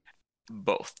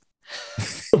 Both.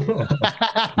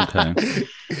 Okay.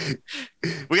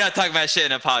 We gotta talk about shit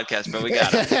in a podcast, bro. We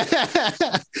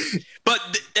gotta.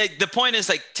 But the point is,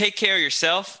 like, take care of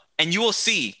yourself, and you will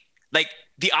see, like,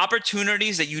 the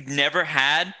opportunities that you'd never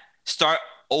had start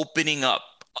opening up.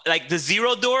 Like the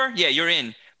 0 door, yeah, you're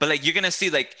in, but like you're gonna see,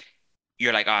 like,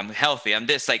 you're like, "Oh, I'm healthy. I'm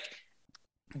this." Like,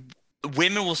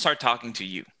 women will start talking to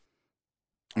you.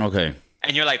 Okay.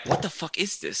 And you're like, what the fuck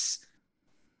is this?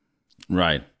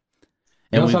 Right.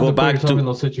 And we go back to in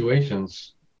those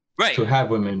situations, right? To have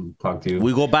women talk to you.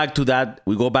 We go back to that.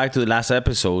 We go back to the last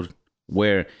episode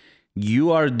where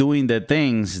you are doing the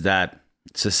things that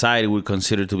society would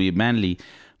consider to be manly,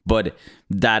 but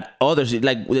that others,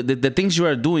 like the things you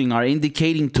are doing, are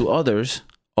indicating to others,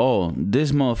 oh,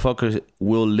 this motherfucker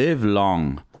will live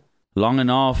long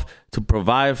enough to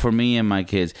provide for me and my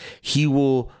kids. He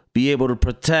will be able to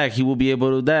protect. He will be able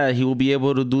to that. He will be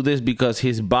able to do this because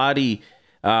his body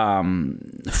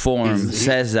form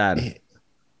says that.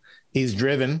 He's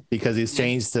driven because he's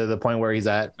changed to the point where he's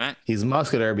at. Right. He's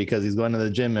muscular because he's going to the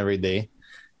gym every day,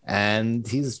 and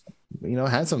he's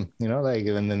handsome. Like,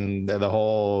 and then the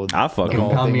whole. I fuck him.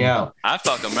 Count me out. I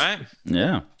fuck him, right?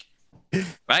 Yeah.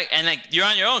 Right, and like you're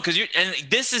on your own because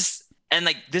this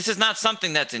is not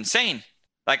something that's insane.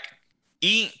 Like,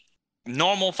 eat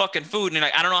normal fucking food, and you're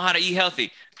like, I don't know how to eat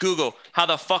healthy. Google, how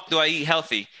the fuck do I eat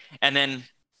healthy? And then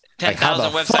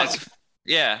 10,000 websites. Fuck?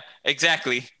 Yeah,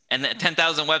 exactly. And then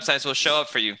 10,000 websites will show up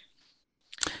for you.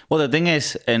 Well, the thing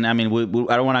is, and I mean,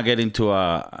 I don't want to get into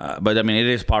but I mean, it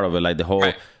is part of it, like the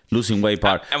whole losing weight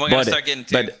part. And we're gonna start getting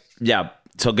to. But yeah,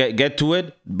 so get to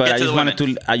it. But I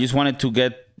just wanted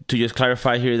to just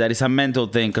clarify here that it's a mental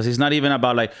thing, because it's not even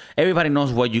about like everybody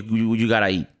knows what you gotta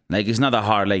eat. Like it's not that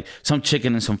hard. Like some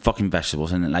chicken and some fucking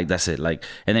vegetables, and then, like that's it. Like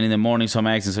and then in the morning some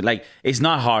eggs and so like it's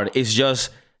not hard. It's just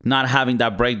not having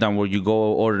that breakdown where you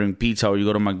go ordering pizza or you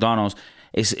go to McDonald's.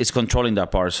 It's controlling that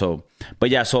part. So, but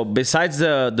yeah. So besides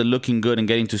the looking good and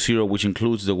getting to 0, which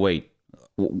includes the weight,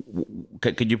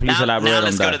 could you please elaborate on that? Now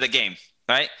let's go to the game,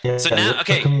 right? Yeah, so now,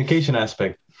 okay, the communication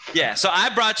aspect. Yeah. So I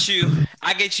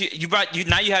get you.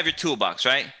 Now you have your toolbox,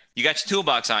 right? You got your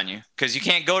toolbox on you because you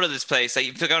can't go to this place. Like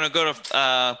if you're gonna go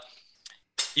to,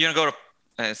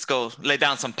 let's go lay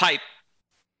down some pipe.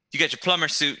 You got your plumber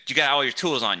suit. You got all your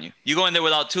tools on you. You go in there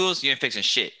without tools, you ain't fixing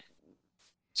shit.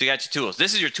 So you got your tools.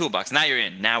 This is your toolbox. Now you're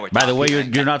in. Now we're talking. By the way,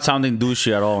 you're not sounding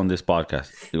douchey at all on this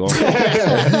podcast.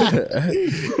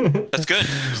 That's good.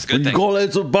 It's a good thing. Go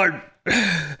let some pipe.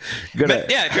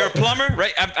 But yeah, if you're a plumber,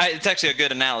 right? It's actually a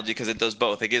good analogy because it does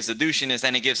both. It gives the douchiness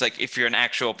and it gives like if you're an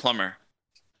actual plumber.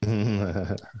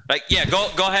 Like yeah,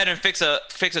 go ahead and fix a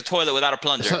toilet without a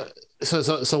plunger.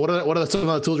 So what are some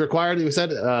of the tools required? You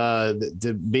said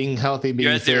being healthy,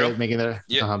 being fit, 0. making there.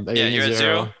 You're at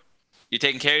 0. You're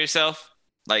taking care of yourself.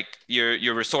 Like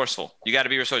you're resourceful. You got to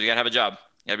be resourceful. You got to have a job.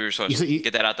 You got to be resourceful.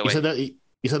 Get that out the way.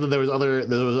 You said that there was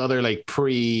other like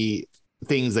pre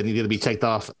things that needed to be checked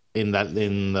off in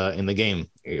the game.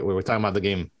 We were talking about the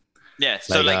game. Yeah.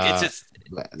 So it's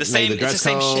the same. Like the dress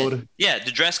code. Shit. Yeah,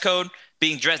 the dress code.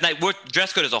 Being dressed. Like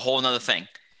dress code is a whole nother thing.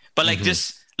 But like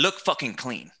just look fucking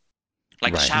clean.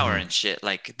 Like shower and shit.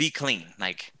 Like be clean.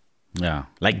 Like yeah.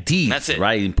 Like teeth. That's it.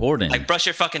 Right. Important. Like brush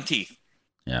your fucking teeth.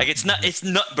 Yeah. Like it's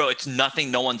not, bro. It's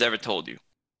nothing no one's ever told you,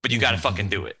 but you got to fucking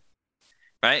do it,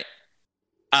 right?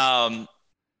 And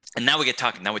now we're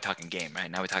talking game, right?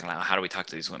 Now we're talking about how do we talk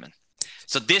to these women?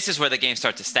 So this is where the game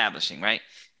starts establishing, right?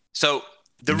 So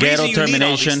the reason you need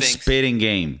all these things, spitting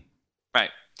game, right?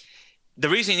 The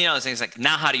reason you need all these things is like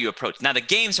now how do you approach? Now the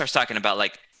game starts talking about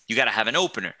like you got to have an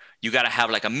opener, you got to have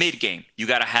like a mid game, you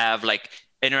got to have like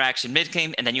interaction mid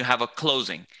game, and then you have a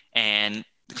closing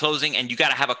and you got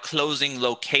to have a closing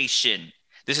location.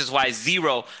 This is why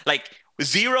 0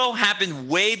 happened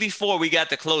way before we got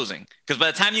the closing, because by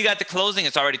the time you got the closing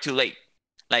it's already too late.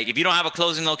 Like if you don't have a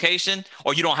closing location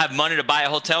or you don't have money to buy a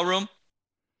hotel room,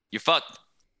 you're fucked.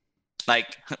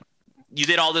 Like you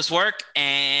did all this work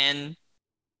and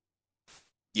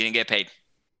you didn't get paid,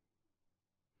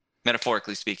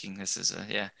 metaphorically speaking. This is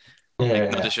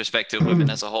no disrespect to women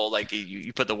as a whole. Like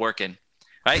you put the work in,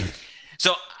 right?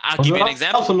 So I'll give you an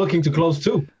example. Also looking to close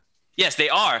too. Yes, they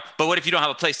are. But what if you don't have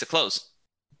a place to close?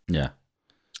 Yeah.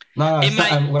 No,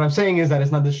 what I'm saying is that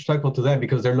it's not disrespectful to them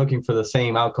because they're looking for the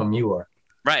same outcome you are.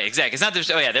 Right, exactly. It's not just,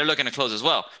 they're looking to close as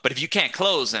well. But if you can't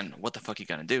close, then what the fuck are you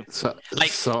going to do?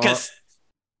 Go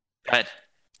ahead.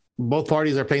 Both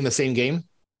parties are playing the same game?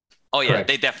 Oh, yeah, correct.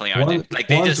 They definitely are.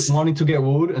 They just wanting to get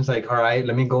wooed. It's like, all right,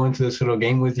 let me go into this little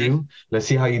game with you. Let's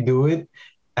see how you do it.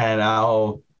 And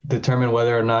I'll determine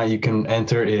whether or not you can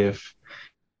enter if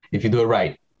you do it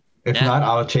right. If not,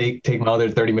 I'll take my other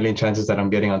 30 million chances that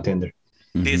I'm getting on Tinder.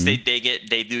 Because they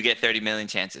do get 30 million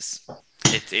chances.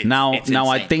 Now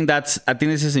I think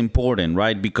this is important,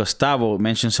 right? Because Tavo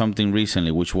mentioned something recently,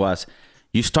 which was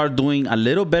you start doing a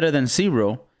little better than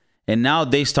 0, and now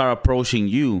they start approaching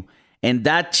you, and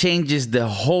that changes the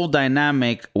whole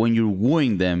dynamic when you're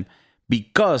wooing them.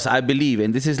 Because I believe,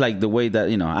 and this is like the way that,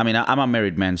 I mean, I'm a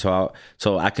married man, so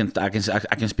I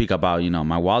can speak about,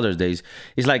 my wilder days.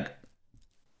 It's like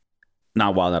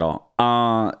not wild at all.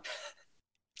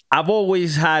 I've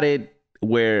always had it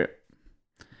where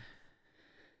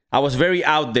I was very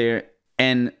out there,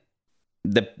 and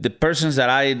the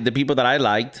people that I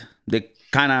liked, they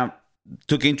kind of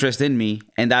took interest in me,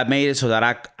 and that made it so that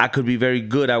I could be very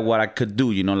good at what I could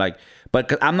do,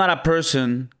 but I'm not a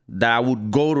person that I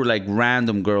would go to like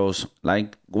random girls,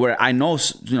 like where I know,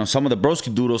 some of the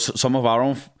broski doodles, some of our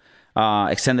own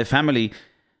extended family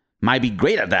might be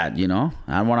great at that, I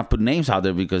don't want to put names out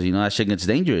there because, that shit gets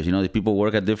dangerous. The people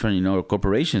work at different,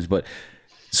 corporations, but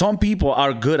some people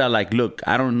are good at like, look,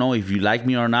 I don't know if you like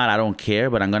me or not. I don't care,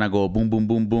 but I'm going to go boom, boom,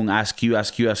 boom, boom, ask you.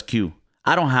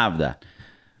 I don't have that.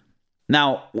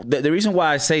 Now, the reason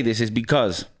why I say this is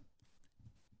because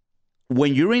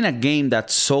when you're in a game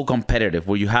that's so competitive,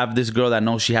 where you have this girl that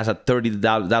knows she has a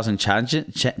 30,000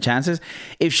 chances,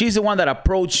 if she's the one that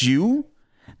approached you,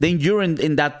 then you're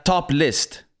in that top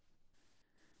list.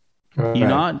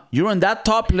 Right. You're on that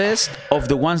top list of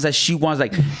the ones that she wants.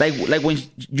 Like when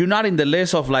you're not in the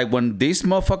list of like when these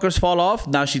motherfuckers fall off.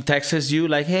 Now she texts you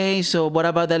like, "Hey, so what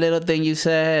about that little thing you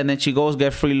said?" And then she goes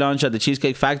get free lunch at the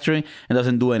Cheesecake Factory and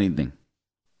doesn't do anything.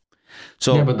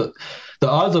 So yeah, but the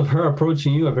odds of her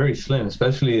approaching you are very slim,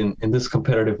 especially in this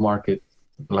competitive market.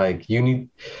 Like you need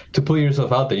to put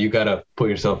yourself out there. You gotta put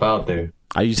yourself out there.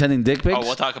 Are you sending dick pics? Oh,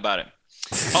 we'll talk about it.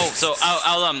 Oh, so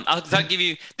I'll give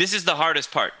you. This is the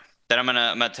hardest part that I'm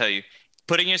gonna tell you.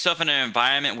 Putting yourself in an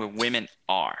environment where women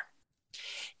are.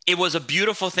 It was a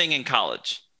beautiful thing in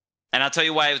college, and I'll tell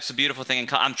you why it's a beautiful thing in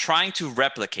college. I'm trying to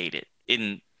replicate it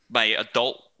in my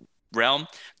adult realm,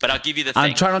 but I'll give you the thing.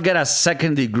 I'm trying to get a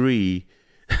second degree,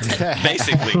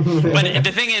 basically. But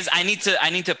the thing is, I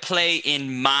need to play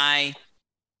in my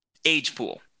age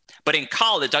pool. But in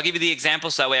college, I'll give you the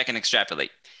example so that way I can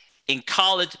extrapolate. In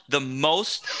college, the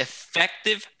most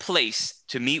effective place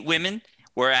to meet women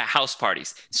were at house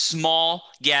parties, small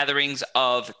gatherings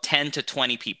of 10 to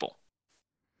 20 people.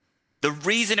 The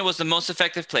reason it was the most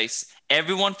effective place,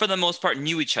 everyone for the most part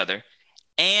knew each other,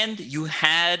 and you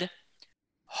had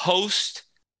host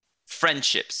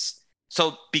friendships.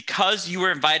 So because you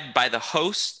were invited by the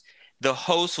host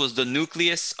was the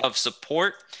nucleus of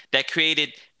support that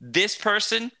created this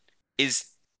person is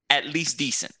at least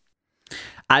decent.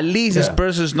 At least this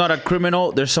person is not a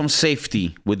criminal. There's some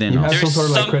safety within us. Have some sort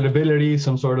of like credibility,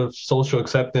 some sort of social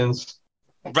acceptance.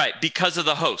 Right, because of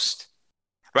the host.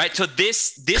 Right, so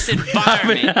this environment. I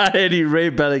haven't had any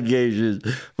rape allegations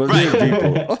from these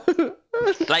people.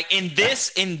 Like in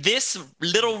this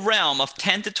little realm of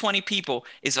 10 to 20 people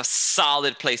is a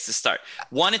solid place to start.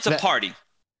 One, it's a party.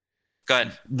 Go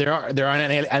ahead. There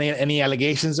aren't any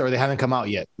allegations, or they haven't come out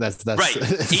yet. That's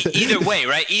right. Either way,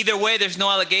 right? Either way, there's no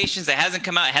allegations. It hasn't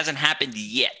come out. It hasn't happened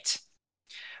yet.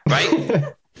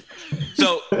 Right?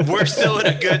 So we're still in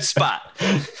a good spot.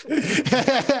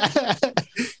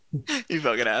 You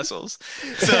fucking assholes.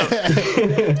 So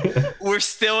we're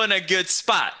still in a good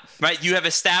spot, right? You have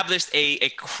established a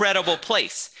credible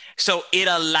place. So it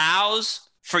allows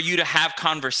for you to have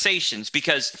conversations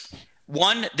because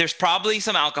one, there's probably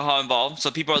some alcohol involved. So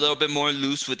people are a little bit more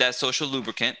loose with that social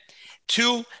lubricant.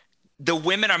 Two, the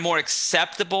women are more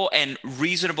acceptable and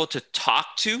reasonable to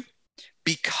talk to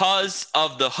because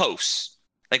of the host.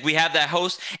 Like we have that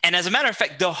host. And as a matter of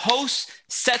fact, the host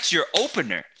sets your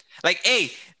opener. Like,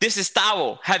 hey, this is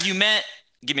Tavo. Have you met?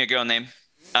 Give me a girl name.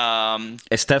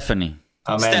 Stephanie.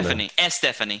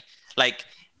 Stephanie. Like,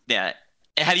 yeah.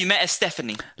 Have you met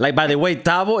Stephanie? Like, by the way,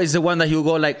 Tavo is the one that you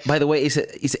go like, by the way, is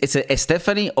it a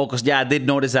Stephanie? Oh, because yeah, I did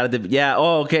notice that. Yeah.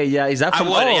 Oh, okay. Yeah. Is that from?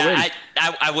 Really?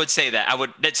 I would say that. I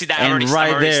would see that. And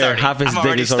right there, half his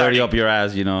dick is already up your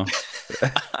ass. You know.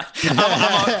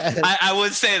 I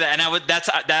would say that, and I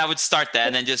would start that,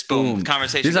 and then just boom.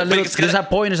 Conversation. These are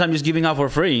pointers I'm just giving out for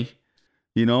free.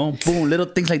 You know, boom, little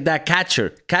things like that.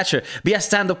 Catcher. Be a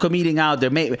stand-up comedian out there.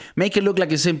 Make it look like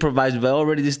it's improvised, but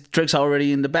already this trick's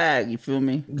already in the bag. You feel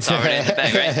me? It's already in the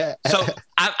bag, right? So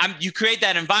you create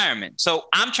that environment. So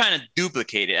I'm trying to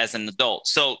duplicate it as an adult.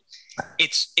 So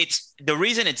it's the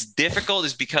reason it's difficult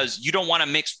is because you don't want to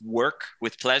mix work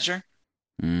with pleasure.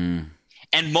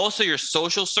 And most of your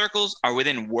social circles are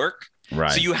within work.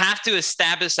 Right. So you have to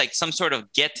establish like some sort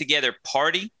of get-together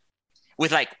party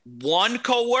with like one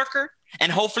coworker. And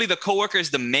hopefully the coworker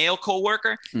is the male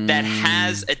coworker that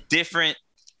has a different,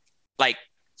 like,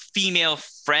 female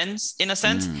friends in a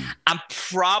sense. I'm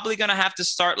probably gonna have to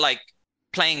start like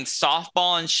playing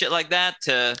softball and shit like that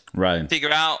to figure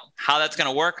out how that's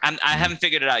gonna work. I haven't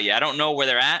figured it out yet. I don't know where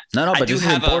they're at. No, but this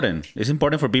is important. It's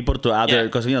important for people to out there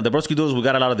because, you know, the Broski Dudes, we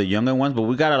got a lot of the younger ones, but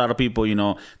we got a lot of people, you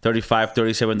know, 35,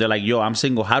 37. They're like, yo, I'm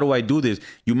single. How do I do this?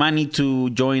 You might need to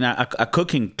join a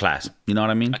cooking class. You know what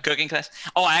I mean? A cooking class?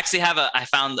 Oh, I actually have I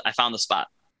found the spot.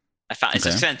 It's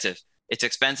expensive. It's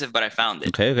expensive, but I found it.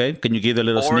 Okay. Can you give a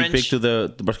little sneak peek to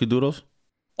the Broski Doodles?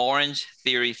 Orange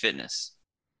Theory Fitness.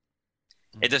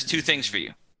 It does two things for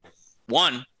you.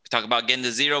 One, we talk about getting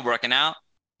to zero, working out.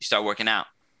 You start working out.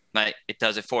 Right? It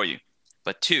does it for you.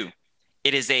 But two,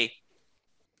 it is a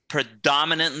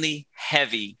predominantly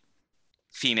heavy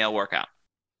female workout.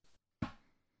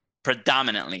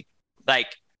 Predominantly.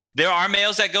 Like, there are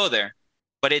males that go there,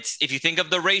 but if you think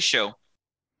of the ratio,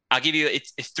 I'll give you,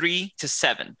 it's 3 to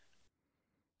 7.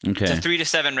 Okay. It's a 3 to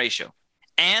 7 ratio.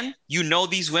 And you know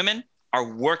these women are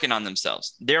working on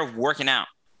themselves. They're working out.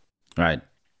 Right.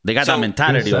 They got that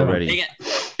mentality already.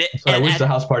 I wish the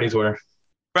house parties were.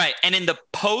 Right. And in the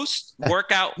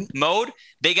post-workout mode,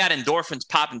 they got endorphins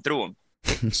popping through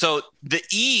them. So the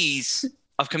ease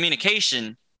of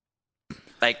communication,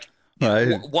 like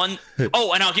one.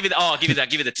 Oh, and I'll give you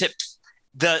the tip.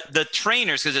 The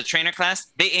trainers, because the trainer class,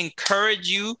 they encourage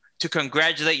you to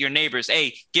congratulate your neighbors.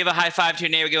 Hey, give a high five to your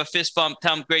neighbor, give a fist bump,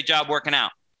 tell them great job working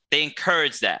out. They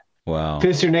encourage that. Wow.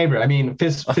 Fist your neighbor. I mean,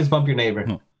 fist bump your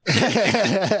neighbor.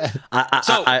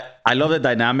 I love the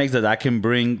dynamics that can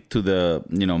bring to the,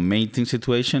 you know, mating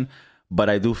situation,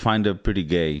 but I do find it pretty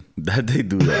gay that they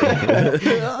do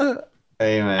that.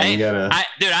 Hey man, you gotta.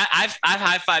 I've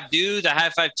high five dudes. I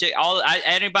high five chick.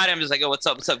 Anybody. I'm just like, oh, what's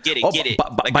up? What's up? Get it, get it.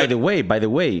 Like, by the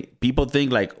way, people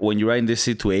think like when you're in these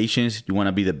situations, you want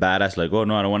to be the badass. Like, oh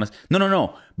no, I don't want to.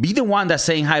 No. Be the one that's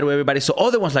saying hi to everybody. So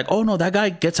other ones like, oh no, that guy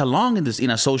gets along in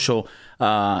a social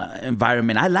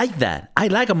environment. I like that. I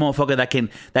like a motherfucker that can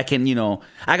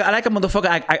I like a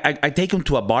motherfucker. I take him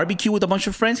to a barbecue with a bunch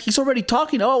of friends. He's already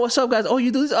talking. Oh, what's up, guys? Oh,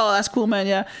 you do this? Oh, that's cool, man.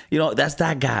 Yeah, that's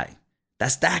that guy.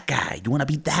 That's that guy. You want to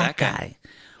be that guy.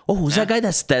 Oh, who's that guy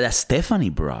that Stephanie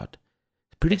brought?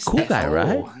 Pretty cool guy,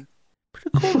 right?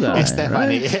 Pretty cool guy.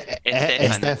 Stephanie.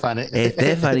 Right?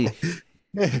 Stephanie.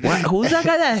 Who's that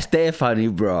guy that Stephanie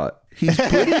brought? He's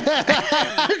pretty.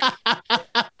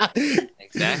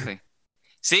 Exactly.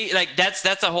 See, like that's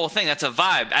the whole thing. That's a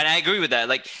vibe, and I agree with that.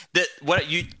 Like what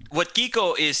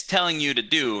Kiko is telling you to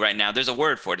do right now. There's a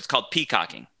word for it. It's called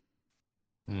peacocking.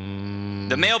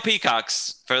 The male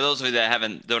peacocks, for those of you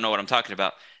that don't know what I'm talking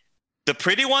about, the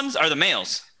pretty ones are the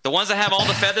males. The ones that have all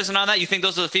the feathers and all that, you think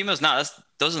those are the females? No,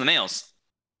 those are the males.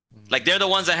 Like they're the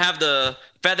ones that have the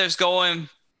feathers going.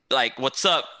 Like, what's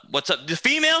up? What's up? The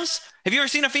females? Have you ever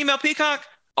seen a female peacock?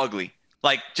 Ugly.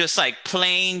 Like just like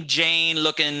plain Jane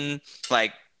looking.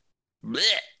 Like, bleh.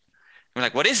 We're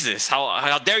like, what is this?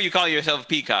 How dare you call yourself a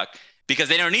peacock? Because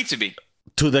they don't need to be.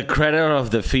 To the credit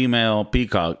of the female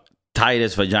peacock,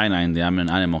 tightest vagina in the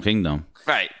animal kingdom.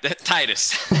 Right,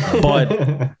 Titus. But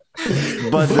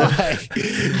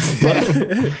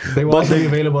they will also be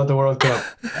available at the World Cup.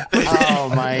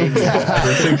 Oh my god!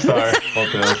 The 6-star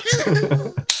hotel.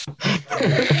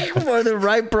 For the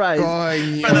right price. For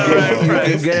the right price.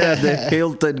 You can get it at the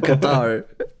Hilton, Qatar.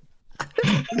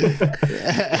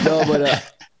 No,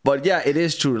 but yeah, it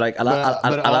is true. Like a lot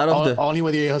of the only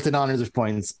with your Hilton honors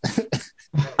points.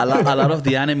 a lot of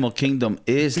the animal kingdom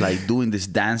is like doing these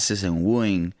dances and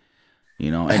wooing,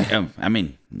 and I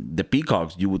mean the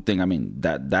peacocks, you would think, I mean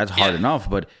that's hard enough,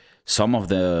 but some of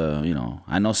the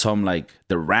I know some like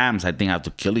the rams, I think, have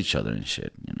to kill each other and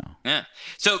shit. Yeah.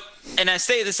 So, and I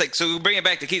say this like, so we bring it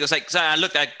back to Kiko. It's like, so I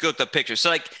looked up pictures. So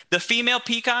like the female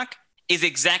peacock is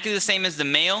exactly the same as the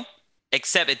male,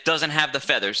 except it doesn't have the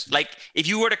feathers. Like if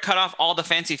you were to cut off all the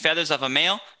fancy feathers of a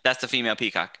male, that's the female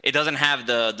peacock. It doesn't have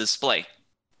the display.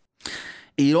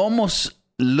 It almost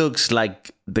looks like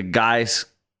the guy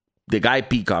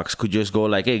peacocks could just go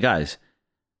like, hey guys,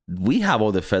 we have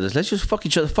all the feathers. Let's just fuck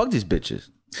each other. Fuck these bitches.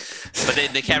 But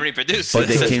they can't reproduce. But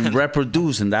they can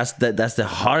reproduce, and that's the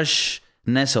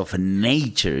harshness of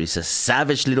nature. It's a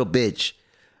savage little bitch.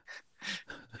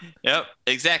 Yep,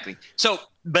 exactly. So,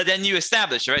 but then you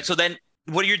establish, right? So then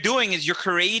what you're doing is you're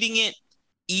creating it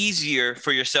easier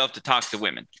for yourself to talk to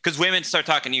women, because women start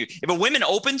talking to you. If a woman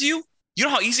opens you, you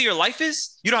know how easy your life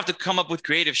is? You don't have to come up with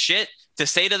creative shit to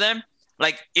say to them.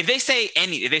 Like if they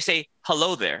say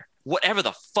hello there, whatever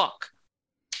the fuck,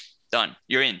 done.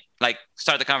 You're in. Like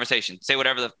start the conversation. Say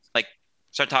whatever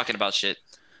start talking about shit.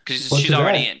 Because she's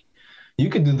already in. You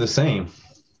could do the same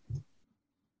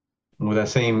with that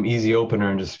same easy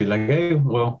opener and just be like, hey,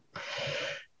 well,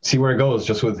 see where it goes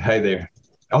just with hey there.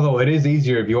 Although it is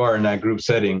easier if you are in that group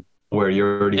setting where you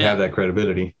already have that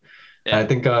credibility. Yeah. I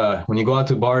think when you go out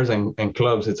to bars and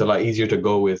clubs, it's a lot easier to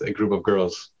go with a group of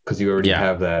girls because you already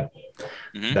have that.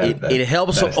 Mm-hmm. It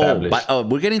helps.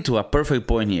 We're getting to a perfect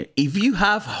point here. If you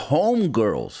have home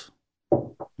girls,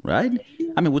 right?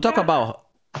 I mean, we talk about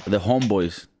the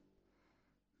homeboys.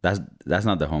 That's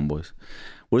not the homeboys.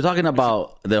 We're talking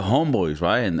about the homeboys,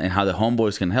 right? And how the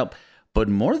homeboys can help. But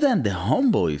more than the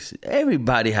homeboys,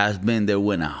 everybody has been there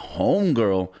when a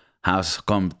homegirl has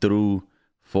come through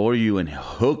for you and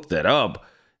hooked it up,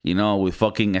 with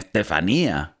fucking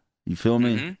Estefania. You feel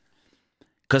me?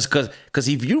 Because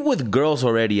if you're with girls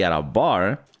already at a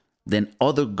bar, then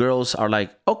other girls are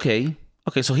like, okay,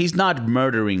 so he's not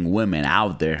murdering women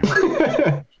out there.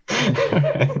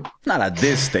 Not at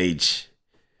this stage,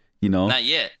 Not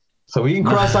yet. So we can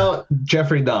cross out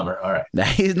Jeffrey Dahmer. All right.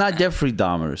 He's not Jeffrey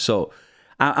Dahmer. So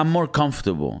I'm more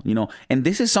comfortable, And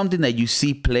this is something that you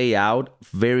see play out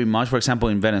very much, for example,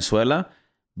 in Venezuela.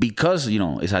 Because,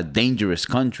 it's a dangerous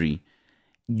country,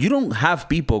 you don't have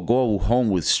people go home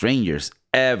with strangers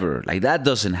ever. Like that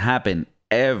doesn't happen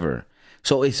ever.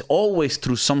 So it's always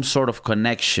through some sort of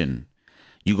connection.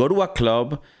 You go to a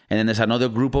club and then there's another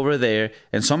group over there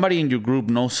and somebody in your group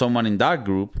knows someone in that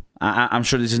group. I'm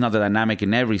sure this is not the dynamic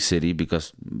in every city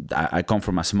because I come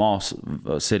from a small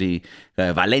city,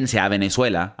 Valencia,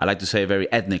 Venezuela. I like to say it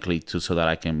very ethnically so that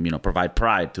I can, provide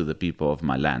pride to the people of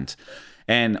my land.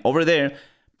 And over there,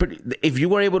 if you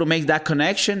were able to make that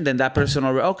connection, then that person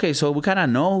already, okay, so we kind of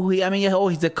know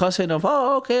he's the cousin of,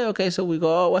 okay, so we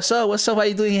go, oh, what's up, how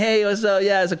you doing, hey, what's up,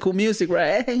 yeah, it's a cool music,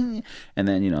 right? And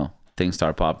then, things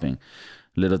start popping,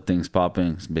 little things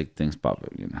popping, big things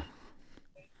popping,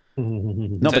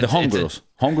 No, but the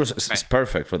homegirls is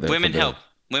perfect for the women.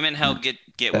 Women help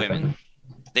get women.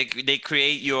 They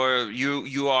create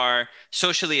you are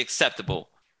socially acceptable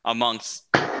amongst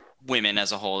women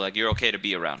as a whole. Like, you're okay to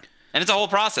be around. And it's a whole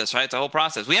process, right? It's a whole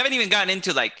process. We haven't even gotten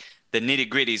into like the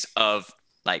nitty-gritties of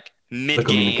like mid-game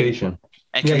communication.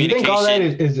 And communication. You think all that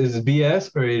is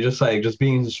BS, or you're just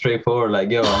being straightforward, like,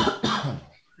 yo,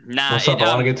 what's up? I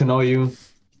want to get to know you.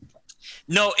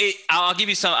 No, I'll give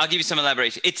you some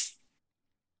elaboration. It's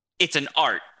an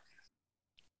art.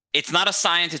 It's not a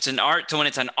science, it's an art. So when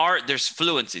it's an art, there's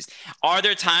fluencies. Are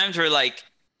there times where like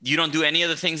you don't do any of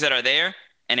the things that are there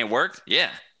and it worked? Yeah.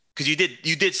 Because you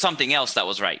did something else that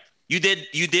was right. You did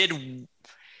either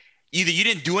you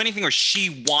didn't do anything or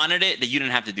she wanted it, that you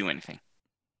didn't have to do anything.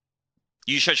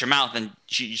 You shut your mouth and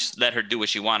you just let her do what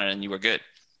she wanted and you were good.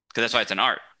 Because that's why it's an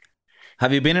art.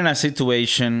 Have you been in a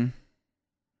situation,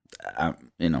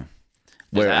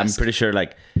 where I'm pretty sure,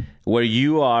 like, where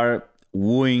you are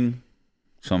wooing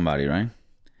somebody, right?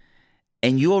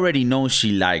 And you already know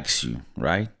she likes you,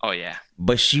 right? Oh, yeah.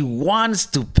 But she wants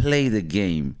to play the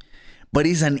game. But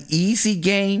it's an easy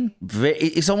game.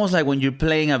 It's almost like when you're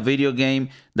playing a video game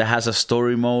that has a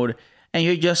story mode and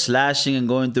you're just slashing and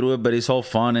going through it, but it's all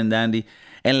fun and dandy.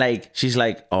 And like, she's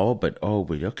like, but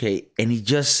okay. And it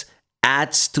just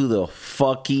adds to the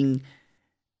fucking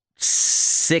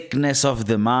sickness of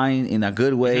the mind in a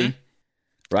good way,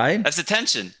 right? That's the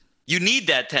tension. You need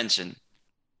that tension.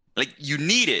 Like, you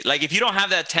need it. Like, if you don't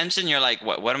have that tension, you're like,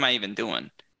 what am I even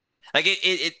doing? Like,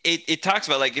 it talks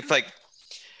about, like, if like,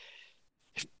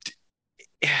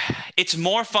 it's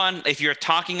more fun if you're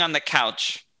talking on the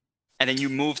couch and then you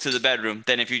move to the bedroom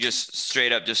than if you just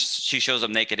straight up she shows up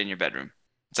naked in your bedroom.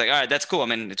 It's like, all right, that's cool. I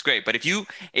mean, it's great. But if you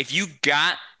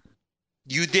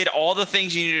did all the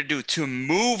things you needed to do to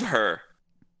move her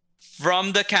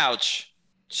from the couch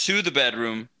to the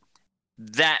bedroom,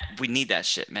 that we need that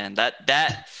shit, man.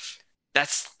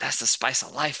 That's the spice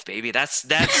of life, baby. That's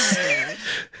why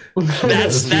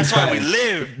we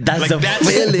live. That's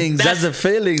the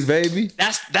feelings, baby.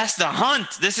 That's the hunt.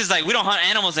 This is like, we don't hunt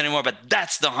animals anymore, but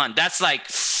that's the hunt. That's like,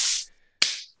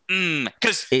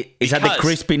 because is that the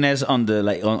crispiness on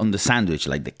the sandwich,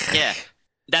 like the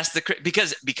that's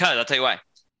because I'll tell you why.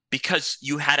 Because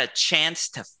you had a chance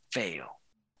to fail,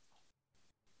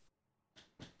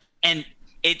 and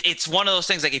it's one of those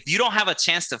things, like, if you don't have a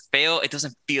chance to fail, it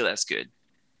doesn't feel as good.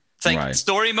 It's like,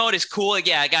 story mode is cool. Like,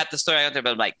 yeah, I got the story out there,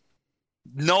 but like,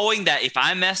 knowing that if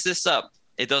I mess this up,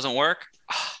 it doesn't work,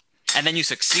 and then you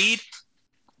succeed,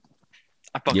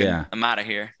 I'm out of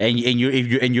here. And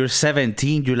you're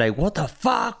 17, you're like, what the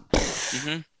fuck?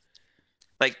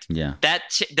 Like,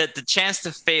 the chance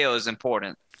to fail is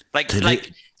important. Like, to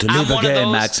live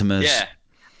again, Maximus.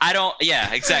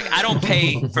 Yeah, exactly. I don't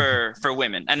pay for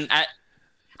women, and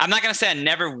I'm not gonna say I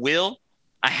never will.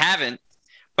 I haven't,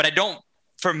 but I don't.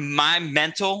 For my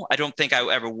mental, I don't think I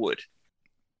ever would.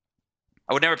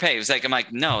 I would never pay. It was like, I'm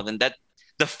like, no. Then that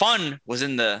the fun was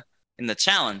in the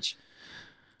challenge.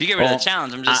 If you get rid of the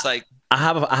challenge, I'm just like. I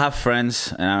have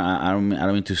friends, and I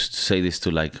don't mean to say this to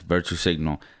like virtue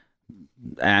signal.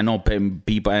 And I know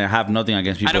people. And I have nothing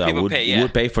against people that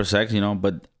would pay for sex,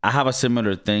 But I have a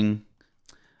similar thing.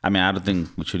 I mean, I don't think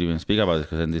we should even speak about it,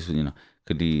 because then this,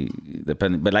 could be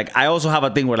dependent. But like, I also have a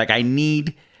thing where like I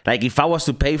need, like, if I was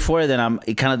to pay for it, then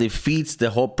it kind of defeats the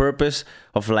whole purpose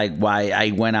of like why I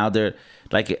went out there.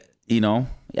 Like,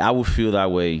 I would feel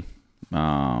that way.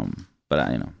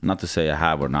 But not to say I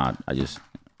have or not. I'm just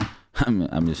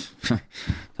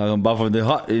talking about from the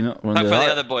heart, Talk for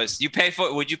the other boys. You pay for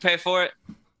it? Would you pay for it?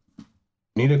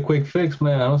 Need a quick fix,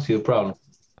 man. I don't see a problem.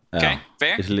 Okay,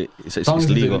 fair. It's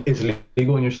legal. It's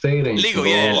legal in your state. And legal,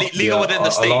 legal within the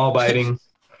state. Law-abiding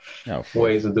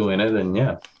ways of doing it, and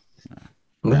that's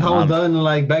how it was done,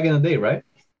 like, back in the day, right?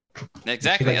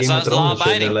 Exactly. That's how it's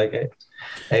law-abiding. Like,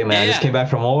 hey man, I just came back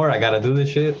from war. I gotta do this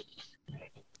shit.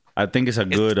 I think it's a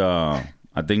good. I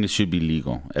think it should be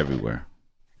legal everywhere.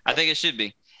 I think it should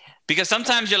be, because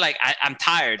sometimes you're like, I'm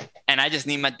tired and I just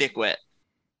need my dick wet.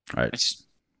 Right. Because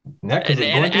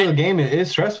going through the game is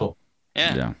stressful.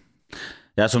 Yeah.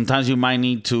 Sometimes you might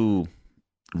need to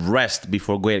rest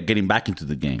before getting back into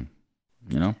the game.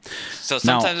 So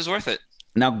sometimes it's worth it.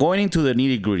 Now, going into the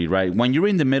nitty gritty, right? When you're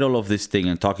in the middle of this thing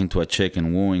and talking to a chick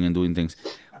and wooing and doing things,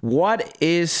 what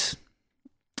is,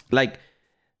 like,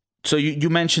 So you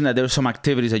mentioned that there are some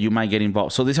activities that you might get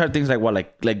involved. So these are things like what,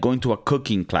 like going to a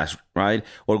cooking class, right?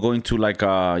 Or going to like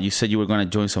you said you were going to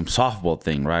join some softball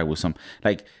thing, right? With some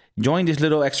like join these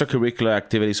little extracurricular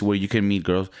activities where you can meet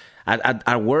girls.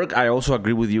 At work, I also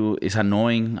agree with you. It's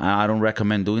annoying. I don't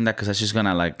recommend doing that because that's just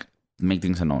gonna like make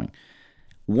things annoying.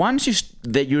 Once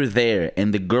that you're there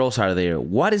and the girls are there,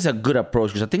 what is a good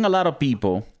approach? Because I think a lot of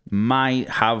people might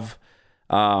have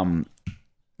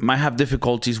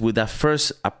difficulties with that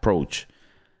first approach.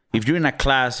 If you're in a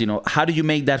class, you know, how do you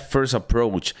make that first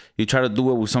approach? You try to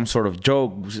do it with some sort of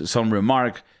joke, some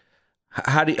remark.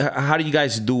 How do you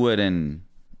guys do it and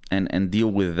deal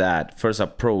with that first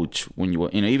approach when you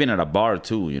know, even at a bar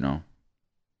too, you know?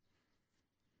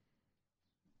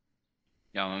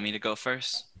 Y'all want me to go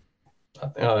first?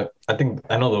 I think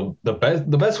I know the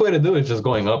best way to do it is just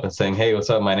going up and saying, "Hey, what's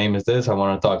up? My name is this. I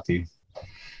want to talk to you."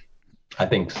 I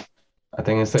think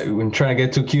instead when trying to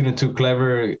get too cute and too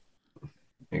clever,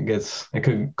 it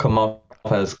could come off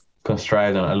as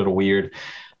contrived and a little weird.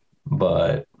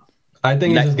 But I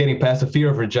think it's just getting past the fear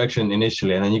of rejection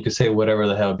initially, and then you can say whatever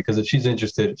the hell, because if she's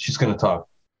interested, she's gonna talk,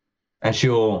 and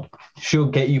she'll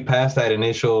get you past that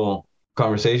initial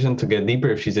conversation to get deeper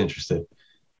if she's interested.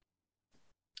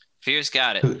 Fear's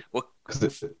got it. Because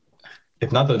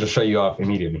if not, they'll just shut you off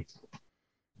immediately.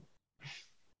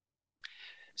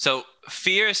 So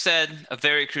Fear said a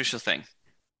very crucial thing.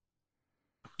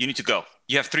 You need to go.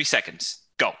 You have 3 seconds.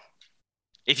 Go.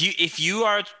 If you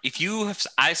have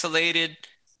isolated,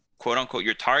 quote unquote,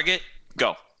 your target,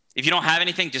 go. If you don't have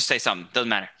anything, just say something. Doesn't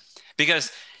matter.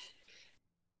 Because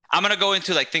I'm gonna go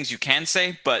into like things you can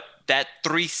say, but that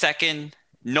 3 second,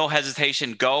 no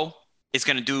hesitation, go is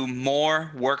gonna do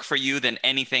more work for you than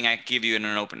anything I give you in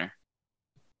an opener.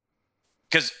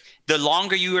 Because the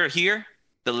longer you are here,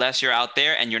 the less you're out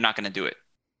there, and you're not gonna do it.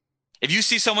 If you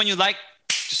see someone you like,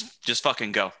 just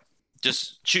fucking go.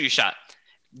 Just shoot your shot.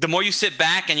 The more you sit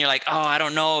back and you're like, oh, I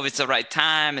don't know if it's the right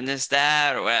time and this,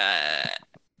 that, or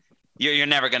you're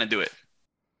never gonna do it.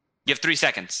 You have 3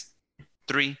 seconds.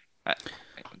 Do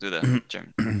the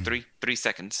German. 3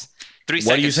 seconds. 3 seconds.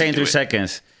 What do you say in 3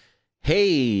 seconds?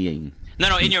 Hey.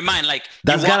 No, in your mind, like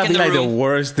that's gotta be like the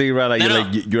worst thing, right? Like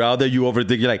you're out there, you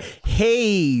overthink. You're like,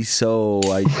 hey, so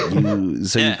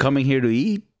you coming here to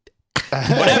eat?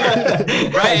 Whatever,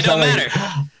 right? It don't matter.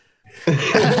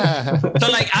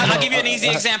 So like, I'll give you an easy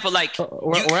example. Like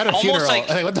we're at a funeral. Like,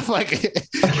 what the fuck?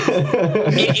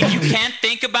 If you can't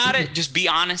think about it, just be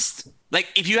honest. Like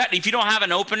if you don't have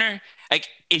an opener, like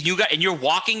if you're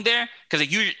walking there, because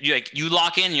like you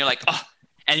lock in, and you're like, oh,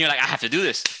 and you're like, I have to do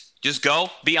this. Just go,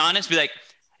 be honest, be like,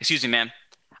 excuse me, ma'am.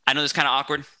 I know this is kind of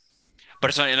awkward, but I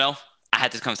just want you to know, I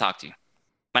had to come talk to you.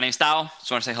 My name's Tao.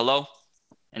 Just want to say hello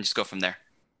and just go from there.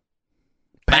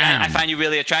 Like, I find you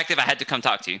really attractive. I had to come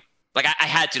talk to you. Like I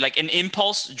had to, like an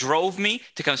impulse drove me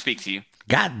to come speak to you.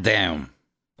 God damn.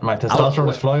 My testosterone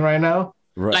is flowing right now.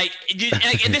 Right. Like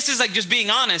this is like just being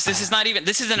honest. This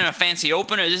isn't a fancy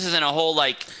opener. This isn't a whole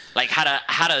like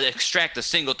how to extract a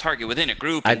single target within a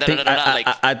group. And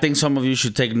I think some of you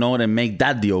should take note and make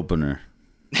that the opener.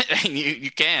 you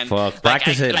can. Fuck,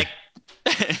 practice it. Like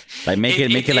make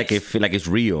it like it feel like it's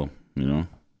real, you know?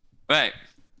 Right.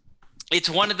 It's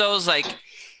one of those like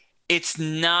it's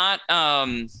not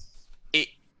and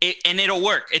it'll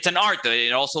work. It's an art though.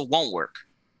 It also won't work.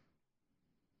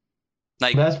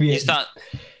 Like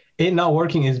it not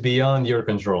working is beyond your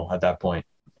control at that point.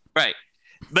 Right.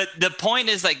 But the point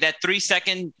is like that 3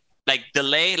 second like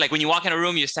delay, like when you walk in a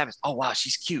room, you establish, oh wow,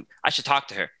 she's cute. I should talk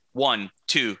to her. 1,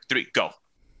 2, 3, go.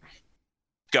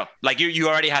 Like you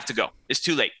already have to go. It's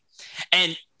too late.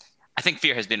 And I think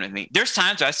fear has been with me. There's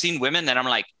times I've seen women that I'm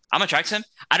like, I'm attracted to them.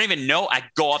 I don't even know. I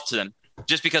go up to them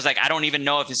just because like I don't even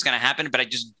know if it's gonna happen, but I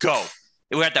just go.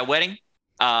 We were at that wedding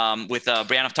with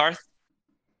Brienne of Tarth.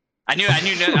 I knew.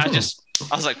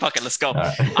 I was like, fuck it, let's go.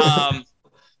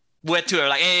 Went to her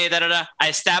like, hey, da da da. I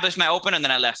established my open and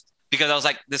then I left because I was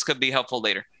like, this could be helpful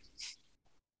later.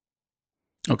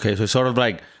 Okay, so it's sort of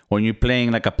like when you're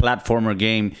playing like a platformer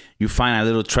game, you find a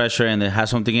little treasure and it has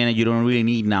something in it you don't really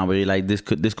need now, but you're like, this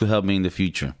could help me in the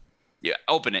future. Yeah,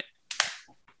 open it.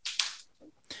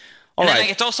 All right. Then,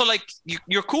 like, it's also like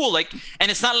you're cool, like,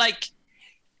 and it's not like,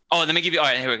 oh, let me give you. All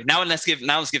right, here we go. Now let's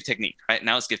give technique. Right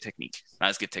now, let's give technique.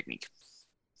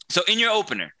 So in your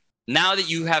opener, now that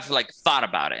you have like thought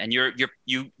about it and you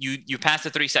passed the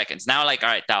 3 seconds. Now, like, all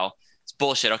right, Tao, it's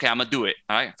bullshit. Okay, I'm gonna do it.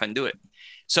 All right, if I can do it.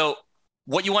 So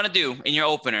what you want to do in your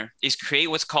opener is create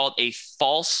what's called a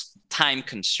false time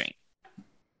constraint.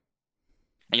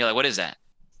 And you're like, what is that?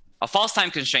 A false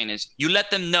time constraint is you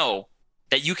let them know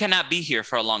that you cannot be here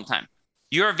for a long time.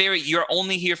 You're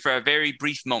only here for a very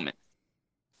brief moment.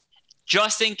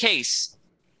 just in case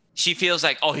she feels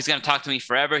like, oh, he's going to talk to me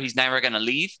forever, he's never going to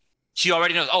leave. She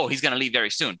already knows, oh, he's going to leave very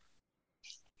soon.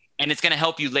 And it's going to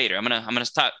help you later. I'm going to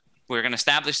stop. We're going to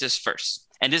establish this first.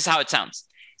 And this is how it sounds.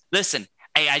 Listen,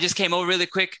 hey, I just came over really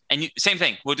quick. And same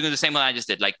thing. We're doing the same one I just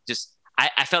did. Like,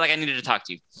 I felt like I needed to talk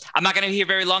to you. I'm not going to be here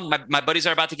very long. My buddies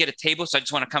are about to get a table. So I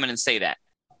just want to come in and say that.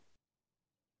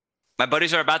 My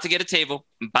buddies are about to get a table.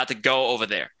 I'm about to go over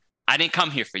there. I didn't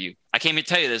come here for you. I came here to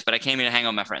tell you this, but I came here to hang out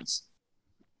with my friends.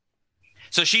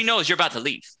 So she knows you're about to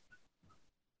leave.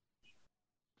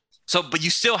 So, but you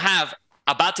still have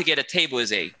about to get a table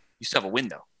you still have a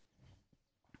window.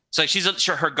 So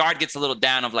sure, her guard gets a little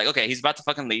down of like, okay, he's about to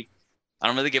fucking leave. I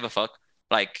don't really give a fuck.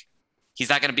 Like, he's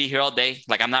not going to be here all day.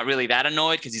 Like, I'm not really that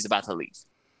annoyed because he's about to leave.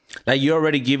 Like, you're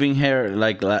already giving her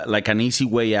like an easy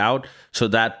way out. So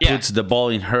that puts the ball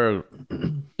in her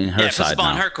side. It puts the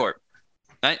ball in her court.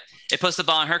 Right? It puts the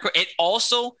ball in her court. It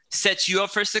also sets you up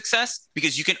for success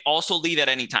because you can also leave at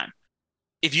any time.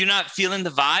 If you're not feeling the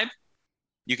vibe,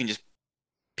 you can just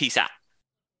peace out.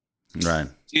 Right.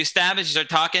 So you establish, you start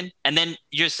talking, and then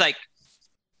you're just like,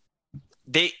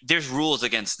 there's rules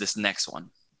against this next one.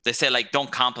 They say like,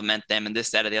 don't compliment them and this,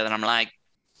 that, or the other. And I'm like,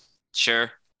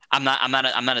 sure. I'm not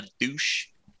a douche.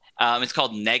 It's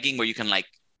called negging, where you can like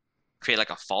create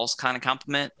like a false kind of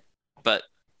compliment, but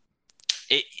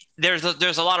there's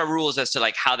a lot of rules as to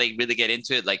like how they really get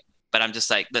into it. Like, but I'm just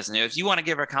like, listen, if you want to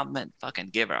give her a compliment, fucking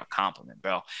give her a compliment,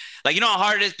 bro. Like, you know how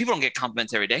hard it is? People don't get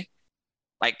compliments every day.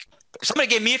 Like, if somebody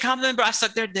gave me a compliment, bro, I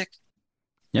suck their dick.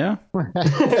 Yeah.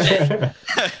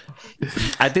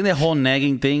 I think the whole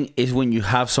nagging thing is when you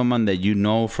have someone that you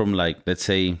know from, like, let's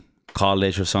say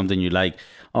college or something. You're like,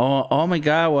 oh my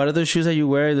God, what are those shoes that you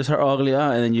wear? Those are ugly.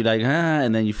 And then you're like,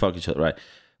 and then you fuck each other, right?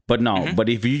 But no, but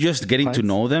if you're just getting to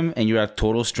know them and you're a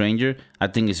total stranger, I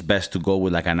think it's best to go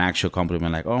with like an actual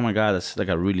compliment. Like, oh my God, that's like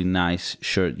a really nice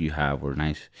shirt you have, or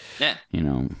nice, you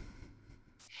know.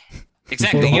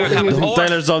 Exactly. Don't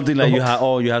tell her something like you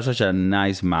have such a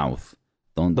nice mouth.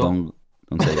 Don't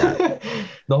say that.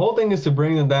 The whole thing is to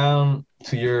bring them down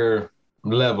to your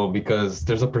level, because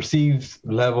there's a perceived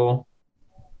level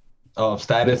of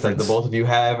status that the both of you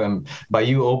have, and by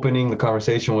you opening the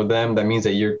conversation with them, that means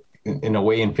that you're in a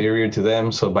way inferior to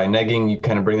them. So by negging, you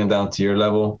kind of bring them down to your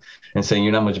level and saying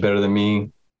you're not much better than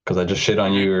me because I just shit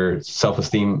on your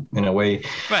self-esteem in a way.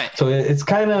 Right. So it's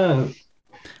kind of,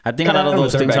 I think a lot of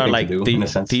those things are like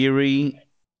theory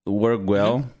work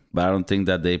well, but I don't think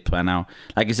that they plan out.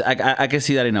 Like, I can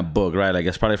see that in a book, right? Like,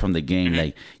 it's probably from the game.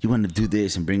 Like, you want to do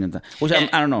this and bring it down. Which I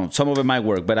don't know. Some of it might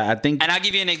work, but I think. And I'll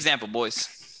give you an example,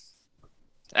 boys.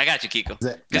 I got you, Kiko.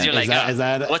 Because you're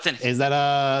is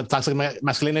that toxic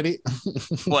masculinity?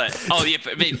 What? Oh, yeah.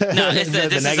 No, this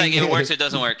is like it works or it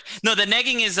doesn't work. No, the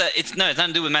negging is it's nothing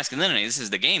to do with masculinity. This is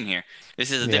the game here.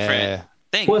 This is a different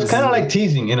thing. Well, it's kind of like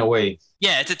teasing in a way.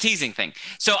 Yeah, it's a teasing thing.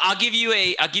 So I'll give you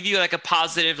like a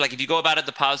positive. Like, if you go about it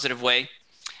the positive way,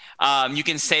 you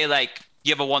can say like,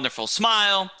 you have a wonderful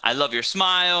smile. I love your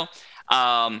smile.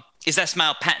 Is that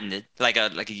smile patented? Like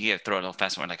you throw it a little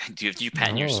fast one. Like, do you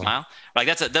patent your smile? Like,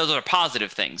 those are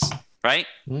positive things, right?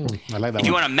 I like that. If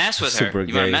you want to mess with her, like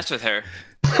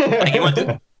you want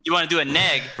to do a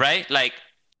neg, right? Like,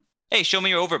 hey, show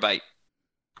me your overbite.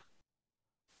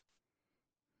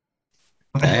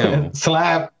 Damn.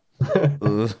 Slap.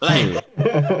 Like, hey.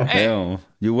 Damn.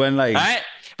 You went like. All right,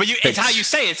 but it's how you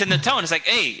say it. It's in the tone. It's like,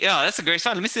 hey, that's a great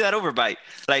smile. Let me see that overbite.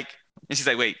 Like, and she's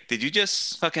like, wait, did you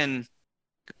just fucking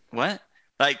what?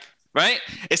 Like, right?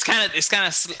 It's kind of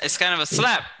a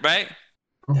slap, right?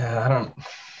 Yeah, I don't.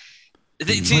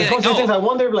 I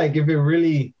wonder, like, if it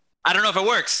really. I don't know if it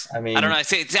works. I mean, I don't know.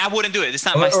 I wouldn't do it. It's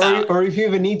not my style. Or if you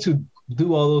even need to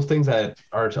do all those things that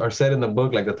are said in the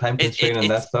book, like the time constraint and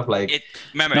that stuff. Like,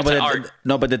 remember, it's art.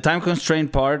 But the time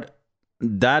constraint part,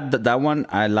 that one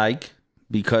I like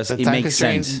because it makes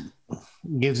sense.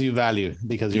 Gives you value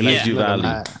because you gives you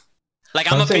value.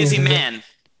 Like, I'm a busy man.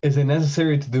 Is it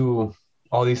necessary to do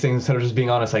all these things instead of just being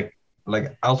honest?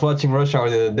 Like I was watching Rush Hour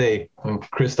the other day when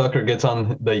Chris Tucker gets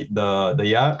on the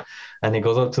yacht and he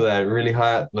goes up to that really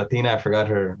hot Latina. I forgot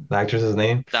the actress's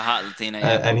name. The hot Latina.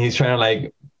 Yeah. And he's trying to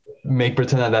like make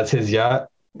pretend that that's his yacht.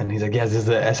 And he's like, yes, this is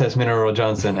the SS Mineral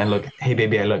Johnson. And look, hey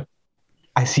baby,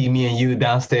 I see me and you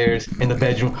downstairs in the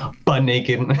bedroom, butt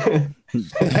naked.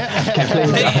 He's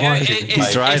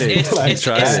tried it.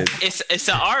 It's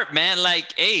an art, man.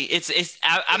 Like, hey,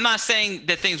 I'm not saying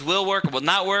that things will work or will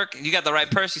not work. You got the right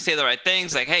person, you say the right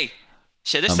things. Like, hey,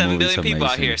 shit, there's 7 billion people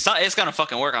out here. So it's gonna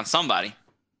fucking work on somebody.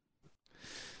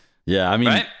 Yeah, I mean,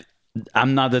 right?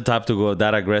 I'm not the type to go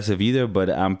that aggressive either, but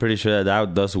I'm pretty sure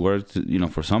that does work.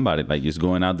 For somebody, like, just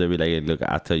going out there, be like, hey, look,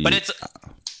 I'll tell you.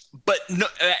 But no,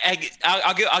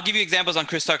 I'll give you examples on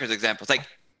Chris Tucker's examples. Like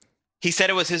he said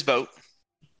it was his boat.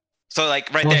 So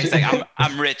like right there, he's like,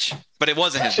 I'm rich, but it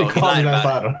wasn't his boat. He lied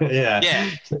about it. Yeah.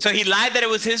 So he lied that it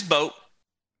was his boat,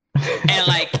 and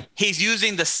like he's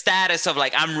using the status of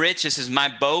like, I'm rich. This is my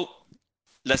boat.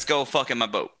 Let's go fuck in my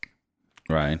boat.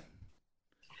 Right.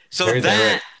 So Very that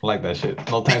direct. I like that shit.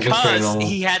 No time constraint. because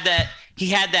he had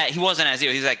that. He wasn't at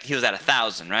 0. He was at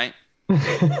 1,000, right?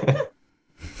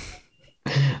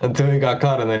 Until he got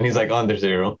caught, and then he's like under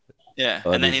 0. Yeah.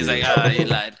 And then he's like, you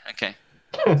lied. Okay.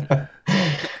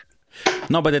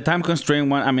 No, but the time constraint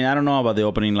one, I mean, I don't know about the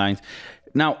opening lines.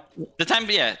 Now, but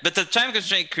the time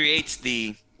constraint creates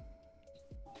the,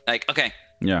 like, okay.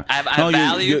 Yeah. I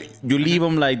value. You leave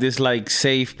them like this, like,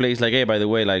 safe place. Like, hey, by the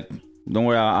way, like, don't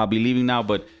worry, I'll be leaving now,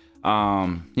 but,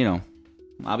 you know,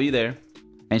 I'll be there.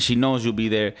 And she knows you'll be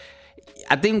there.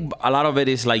 I think a lot of it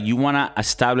is like you want to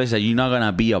establish that you're not going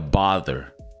to be a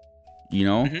bother, you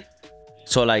know? Mm-hmm.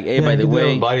 So, like, hey, by the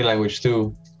way. Body language,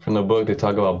 too. From the book, they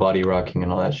talk about body rocking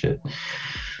and all that shit.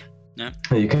 Yeah.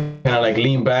 You kind of like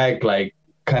lean back, like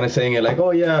kind of saying it like,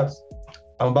 oh yeah,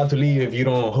 I'm about to leave if you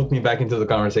don't hook me back into the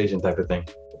conversation type of thing.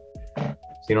 So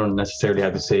you don't necessarily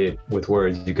have to say it with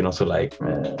words. You can also like,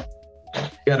 you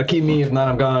gotta keep me, if not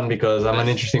I'm gone, because I'm an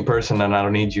interesting person and I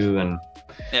don't need you. And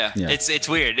yeah. It's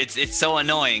weird. It's so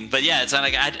annoying. But yeah, it's not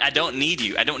like I don't need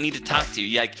you. I don't need to talk to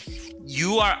you. Like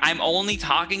I'm only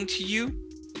talking to you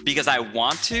because I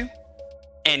want to.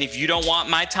 And if you don't want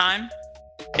my time,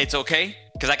 it's okay.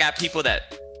 Because I got people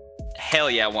that, hell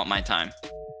yeah, want my time.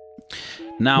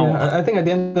 Now, yeah, I think at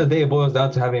the end of the day, it boils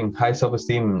down to having high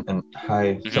self-esteem and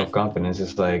high self-confidence.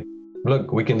 It's like,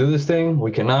 look, we can do this thing.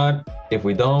 We cannot. If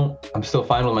we don't, I'm still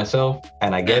fine with myself.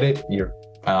 And I get it.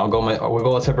 We'll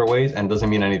go our separate ways, and it doesn't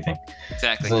mean anything.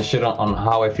 Exactly. It doesn't shit on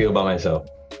how I feel about myself.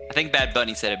 I think Bad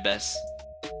Bunny said it best.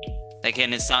 Like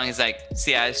in his song, he's like,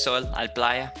 si hay sol, al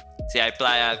playa. Si hay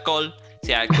playa, alcohol.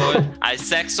 Si hay alcohol, hay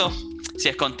sexo. Si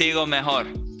es contigo, mejor.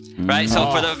 Right? So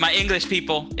for my English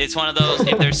people, it's one of those,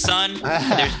 if there's sun,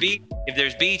 there's beach. If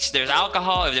there's beach, there's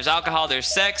alcohol. If there's alcohol, there's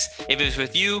sex. If it's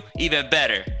with you, even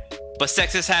better. But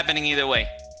sex is happening either way.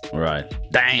 Right.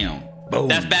 Damn. Boom.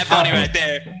 That's Bad Bunny right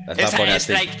there. It's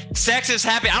like sex is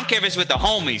happening. I don't care if it's with the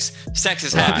homies. Sex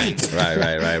is happening.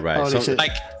 Right. So,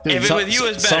 like, if it's with you,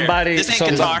 it's better. This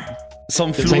ain't Qatar.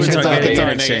 Some fluids are getting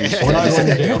interchanged.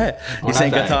 He's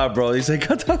saying Qatar, bro. He's saying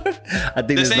Qatar. I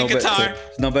think this ain't Qatar.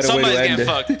 No better way to end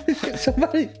it.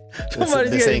 Somebody's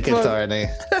getting fucked.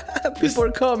 Qatar, People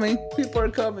are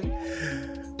coming.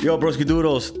 Yo, broski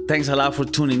doodles, thanks a lot for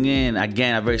tuning in.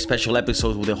 Again, a very special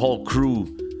episode with the whole crew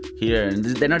here. And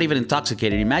they're not even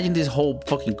intoxicated. Imagine this whole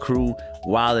fucking crew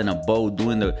wild in a boat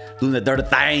doing the dirty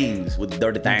things with the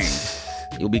dirty things.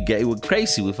 It would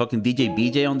crazy with fucking DJ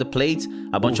BJ on the plates,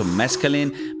 a bunch of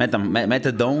mescaline,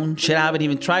 methadone, shit I haven't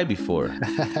even tried before.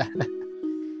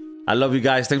 I love you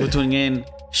guys. Thanks for tuning in.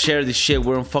 Share this shit.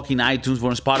 We're on fucking iTunes. We're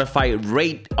on Spotify.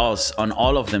 Rate us on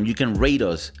all of them. You can rate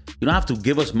us. You don't have to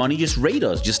give us money. Just rate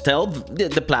us. Just tell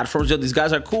the platforms that these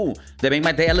guys are cool. They make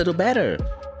my day a little better.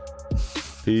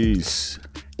 Peace.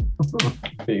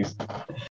 Peace.